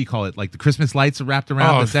what do you call it? Like the Christmas lights wrapped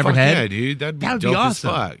around the severed head. Yeah, dude, that'd be dope awesome.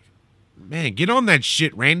 as fuck. Man, get on that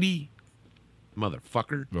shit, Randy,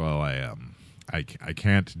 motherfucker. Well, I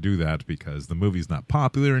can't do that because the movie's not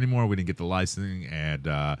popular anymore. We didn't get the licensing, and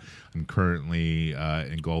I'm currently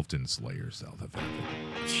engulfed in Slayer South Effect.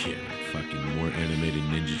 Yeah, fucking more animated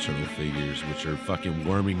Ninja Turtle figures, which are fucking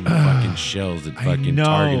warming the fucking shells at fucking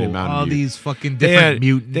Target and Mountain all View. these fucking different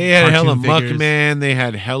mutant. They had hella figures. Muckman. They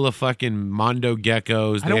had hella fucking Mondo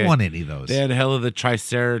Geckos. I don't want any of those. They had hella the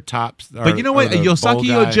Triceratops. But you know what? Yosaki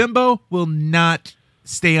Yojimbo will not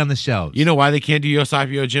stay on the shelves. You know why they can't do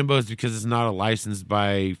Yosaki Yojimbo is because it's not a licensed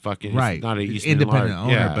by fucking it's not an Eastman independent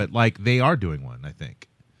Art. owner, but like they are doing one, I think.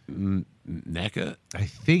 NECA? I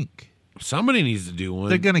think. Somebody needs to do one.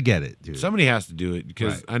 They're gonna get it, dude. Somebody has to do it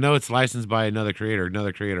because I know it's licensed by another creator.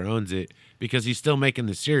 Another creator owns it because he's still making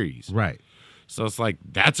the series. Right. So it's like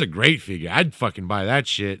that's a great figure. I'd fucking buy that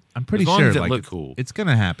shit. I'm pretty as long sure as it like, look cool. It's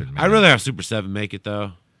gonna happen, man. I'd rather have Super 7 make it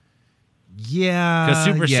though. Yeah. Because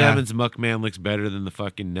Super 7's Muckman looks better than the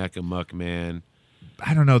fucking NECA Muckman.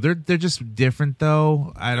 I don't know. They're just different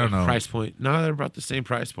though. I don't know. Price point. No, they're about the same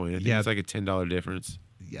price point. I think it's like a $10 difference.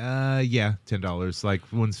 Yeah, $10. Like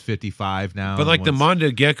one's $55 now. But like the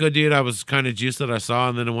Mondo Gecko, dude, I was kind of juiced that I saw,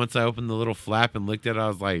 and then once I opened the little flap and looked at it, I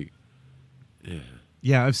was like, yeah.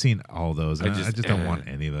 Yeah, I've seen all those. I just don't want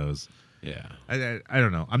any of those. Yeah. I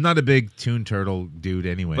don't know. I'm not a big Toon Turtle dude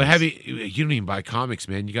anyway. But you don't even buy comics,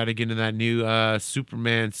 man. You got to get into that new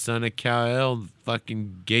Superman, Son of Kal-El,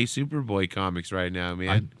 fucking gay Superboy comics right now,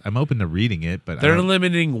 man. I'm open to reading it, but they're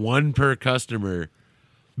limiting one per customer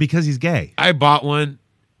because he's gay. I bought one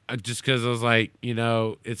just because I was like,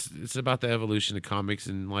 it's about the evolution of comics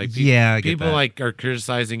and like people like are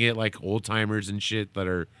criticizing it like old timers and shit that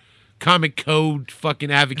are comic code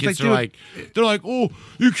fucking advocates they're like, oh,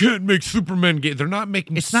 you can't make Superman gay. They're not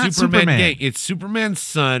making Superman gay. It's Superman's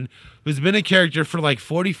son who's been a character for like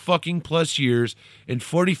 40 fucking plus years and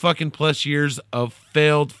 40 fucking plus years of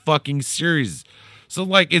failed fucking series. So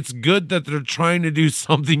like it's good that they're trying to do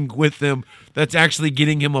something with him that's actually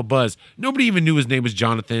getting him a buzz. Nobody even knew his name was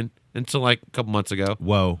Jonathan until like a couple months ago.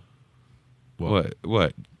 Whoa.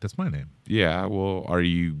 What? That's my name. Yeah, well, are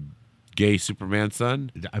you gay Superman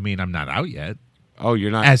son? I mean, I'm not out yet. Oh,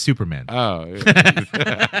 you're not as Superman. Oh,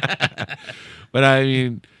 but I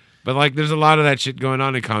mean, like, there's a lot of that shit going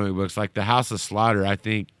on in comic books. Like the House of Slaughter, I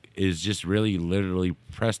think, is just really literally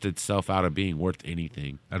pressed itself out of being worth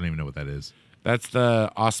anything. I don't even know what that is. That's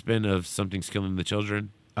the Ospen of Something's Killing the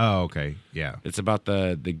Children. Oh, okay, yeah. It's about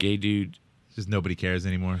the gay dude. Just nobody cares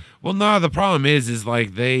anymore. Well, no, the problem is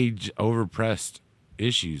like they overpressed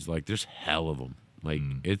issues. Like there's hell of them. Like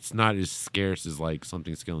it's not as scarce as like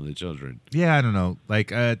Something's Killing the Children. Yeah, I don't know.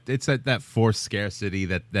 Like it's that forced scarcity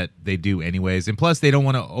that they do anyways, and plus they don't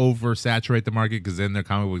want to oversaturate the market because then their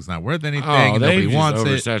comic book's not worth anything. Oh, and nobody wants it.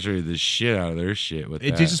 Oversaturated the shit out of their shit with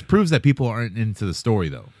it. That. It just proves that people aren't into the story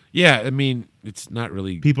though. Yeah, I mean it's not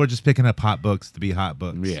really. People are just picking up hot books to be hot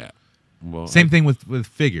books. Yeah. Well, same thing with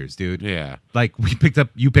figures, dude. Yeah, like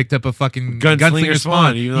you picked up a fucking Gunslinger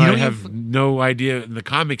Spawn. Even though I have no idea, the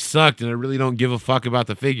comic sucked, and I really don't give a fuck about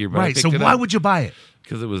the figure. But right, so why would you buy it?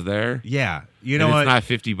 Because it was there. Yeah, you know, it's not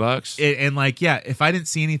 $50. And like, yeah, if I didn't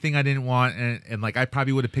see anything I didn't want, and like I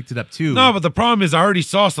probably would have picked it up too. No, but the problem is I already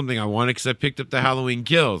saw something I wanted because I picked up the Halloween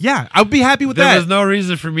Kills. Yeah, I would be happy with that. There was no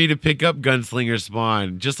reason for me to pick up Gunslinger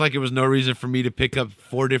Spawn, just like it was no reason for me to pick up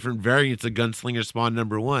 4 different variants of Gunslinger Spawn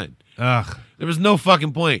 #1. Ugh, there was no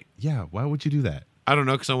fucking point. Yeah, why would you do that? I don't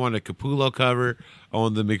know, because I want a Capullo cover. I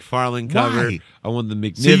want the McFarlane cover. Why? I want the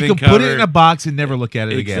McNiven So you can cover. put it in a box and never look at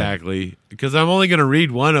it again. Exactly. Because I'm only going to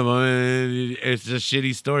read one of them, and it's a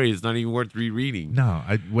shitty story. It's not even worth rereading. No.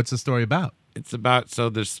 What's the story about? It's about, so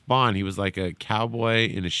there's Spawn. He was like a cowboy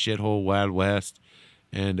in a shithole Wild West.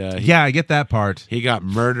 And yeah, I get that part. He got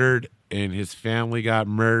murdered, and his family got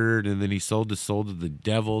murdered, and then he sold his soul to the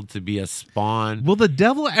devil to be a Spawn. Will the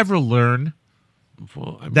devil ever learn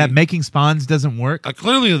Well, I that mean, making spawns doesn't work?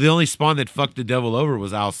 clearly, the only Spawn that fucked the devil over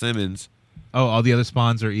was Al Simmons. Oh, all the other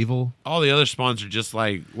spawns are evil? All the other Spawns are just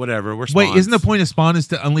like, whatever, we're Spawns. Wait, isn't the point of Spawn is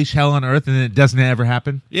to unleash hell on Earth and then it doesn't ever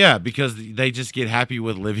happen? Yeah, because they just get happy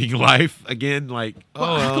with living life again. Like,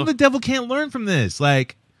 Well, how come the devil can't learn from this?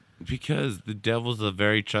 Like, because the devil's a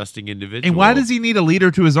very trusting individual. and why does he need a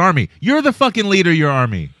leader to his army? You're the fucking leader of your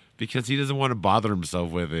army. Because he doesn't want to bother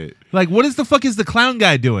himself with it. Like, what is the fuck is the clown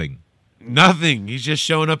guy doing? Nothing. He's just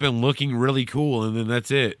showing up and looking really cool, and then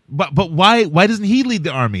that's it. But why doesn't he lead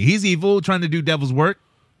the army? He's evil, trying to do devil's work.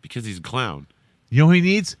 Because he's a clown. You know who he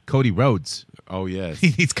needs? Cody Rhodes. Oh, yes.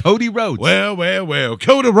 He needs Cody Rhodes. Well.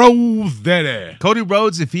 Cody Rhodes, daddy. Cody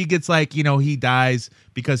Rhodes, if he gets like, he dies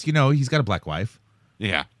because, he's got a black wife.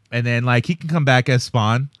 Yeah. And then like he can come back as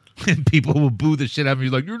Spawn and people will boo the shit out of him.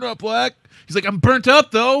 He's like, you're not black. He's like, I'm burnt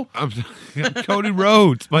up though. I'm Cody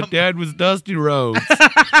Rhodes. My dad was Dusty Rhodes.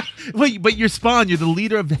 Wait, but you're Spawn. You're the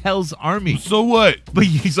leader of Hell's army. So what? But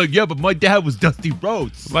he's like, yeah, but my dad was Dusty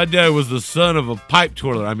Rhodes. My dad was the son of a pipe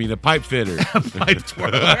twirler. I mean, a pipe fitter. A pipe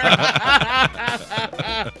twirler.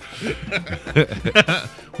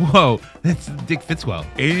 Whoa, that's Dick Fitzwell.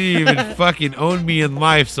 He didn't even fucking own me in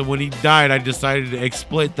life, so when he died, I decided to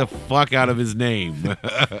exploit the fuck out of his name.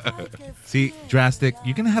 See, Drastic,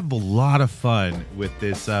 you're going to have a lot of fun with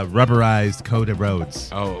this rubberized Cody Rhodes.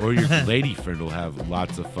 Oh, or your lady friend will have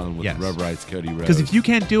lots of fun with rubberized Cody Rhodes. Because if you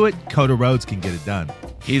can't do it, Cody Rhodes can get it done.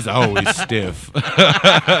 He's always stiff.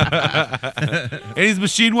 And he's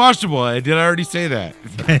machine washable. Did I already say that?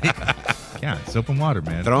 Yeah, soap and water,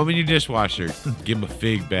 man. Throw him in your dishwasher. Give him a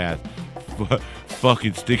fig bath.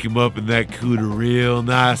 Fucking stick him up in that cooter real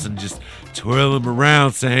nice and just twirl him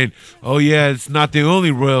around saying, oh yeah, it's not the only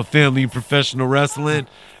royal family in professional wrestling.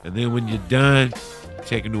 And then when you're done,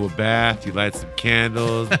 take him to a bath. You light some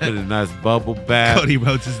candles, put in a nice bubble bath. Cody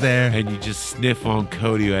Rhodes is there. And you just sniff on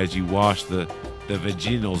Cody as you wash the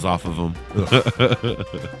vaginals off of him.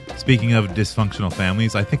 Speaking of dysfunctional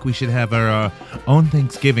families, I think we should have our own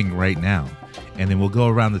Thanksgiving right now. And then we'll go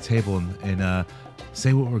around the table and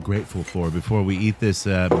say what we're grateful for before we eat this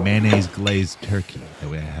mayonnaise glazed turkey that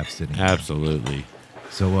we have sitting here. Absolutely.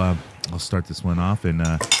 So I'll start this one off. And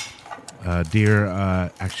dear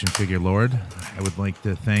Action Figure Lord, I would like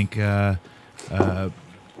to thank for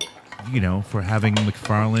having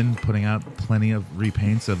McFarlane putting out plenty of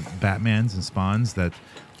repaints of Batmans and Spawns that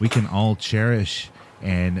we can all cherish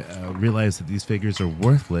and realize that these figures are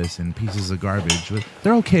worthless and pieces of garbage.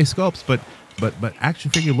 They're okay sculpts, but Action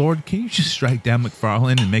Figure Lord, can you just strike down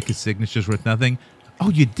McFarlane and make his signatures worth nothing? Oh,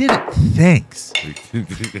 you did it. Thanks.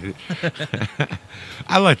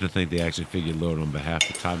 I like to thank the Action Figure Lord on behalf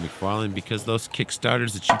of Todd McFarlane because those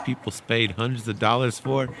Kickstarters that you people paid hundreds of dollars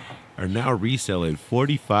for are now reselling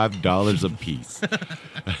 $45 a piece.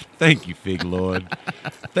 Thank you, Fig Lord.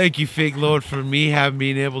 Thank you, Fig Lord, for me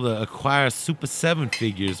being able to acquire Super 7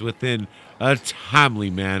 figures within a timely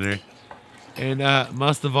manner. And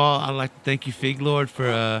most of all, I'd like to thank you, Fig Lord,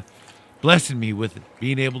 for blessing me with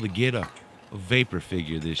being able to get a Vapor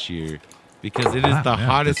figure this year. Because it is the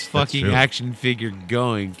hottest fucking action figure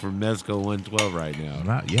going for Mezco 112 right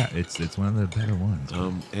now. Yeah, it's one of the better ones.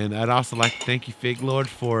 And I'd also like to thank you, Fig Lord,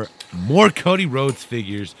 for more Cody Rhodes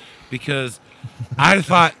figures because I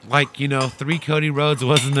thought 3 Cody Rhodes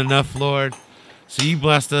wasn't enough, Lord. So you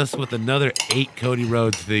blessed us with another 8 Cody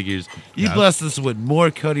Rhodes figures. You blessed us with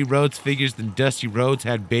more Cody Rhodes figures than Dusty Rhodes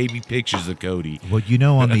had baby pictures of Cody. Well,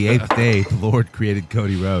 on the 8th day, the Lord created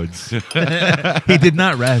Cody Rhodes. He did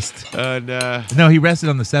not rest. No, he rested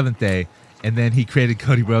on the 7th day, and then he created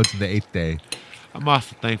Cody Rhodes on the 8th day. I'm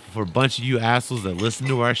also thankful for a bunch of you assholes that listen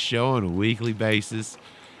to our show on a weekly basis,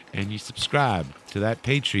 and you subscribe to that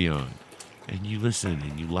Patreon, and you listen,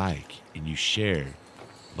 and you like, and you share.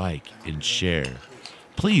 Like and share.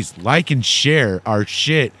 Please like and share our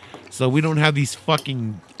shit so we don't have these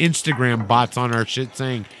fucking Instagram bots on our shit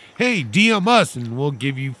saying, hey, DM us and we'll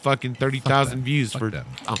give you fucking 30,000 views for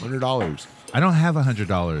 $100. I don't have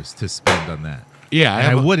 $100 to spend on that. Yeah,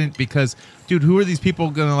 I wouldn't because, dude, who are these people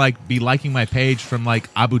gonna be liking my page from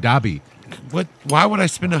Abu Dhabi? What? Why would I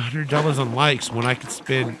spend $100 on likes when I could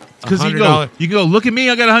spend because $100? You can go, look at me,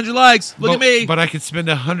 I got 100 likes. Look at me. But I could spend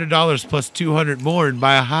 $100 plus 200 more and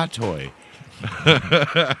buy a hot toy.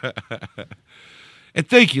 And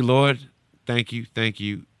thank you, Lord. Thank you, thank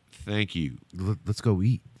you, thank you. Let's go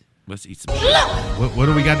eat. Let's eat some shit. What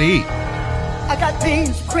do we got to eat? I got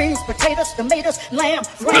beans, greens, potatoes, tomatoes, lamb,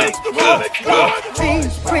 ram, pork,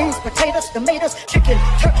 beans, greens, potatoes, tomatoes, chicken,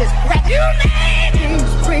 turkeys, rat.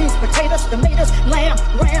 Beans, greens, potatoes, tomatoes, lamb,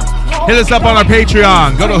 ram, pork. Hit us up on our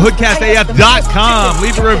Patreon. Go to hoodcastaf.com.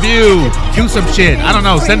 Leave a review. Do some shit. I don't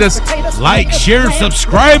know. Send us like, share,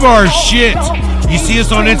 subscribe our shit. You see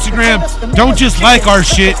us on Instagram? Don't just like our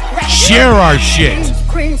shit. Share our shit.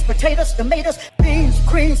 Greens, potatoes, tomatoes, beans,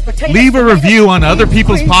 greens, potatoes. Leave a review on other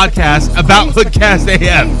people's podcasts about Hoodcast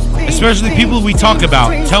AF. Especially people we talk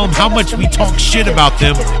about. Tell them how much we talk shit about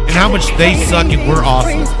them and how much they suck and we're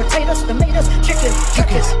awesome.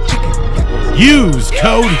 Use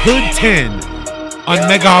code HOOD10 on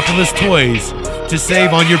Megapolis Toys to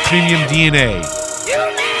save on your premium DNA.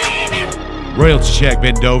 Royalty check,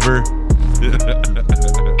 bend over.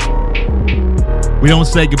 We don't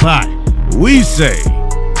say goodbye. We say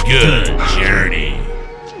good journey.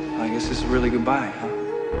 I guess this is really goodbye, huh?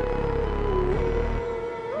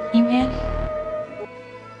 E-Man,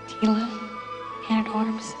 Tila, Hannah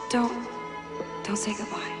Autumns, don't say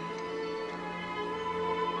goodbye.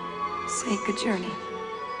 Say good journey.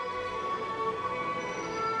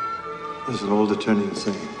 There's an old Eternian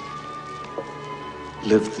saying,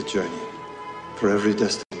 live the journey, for every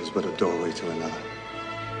destiny is but a doorway to another.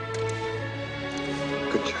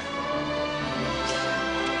 Good journey.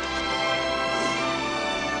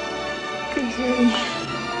 Good journey.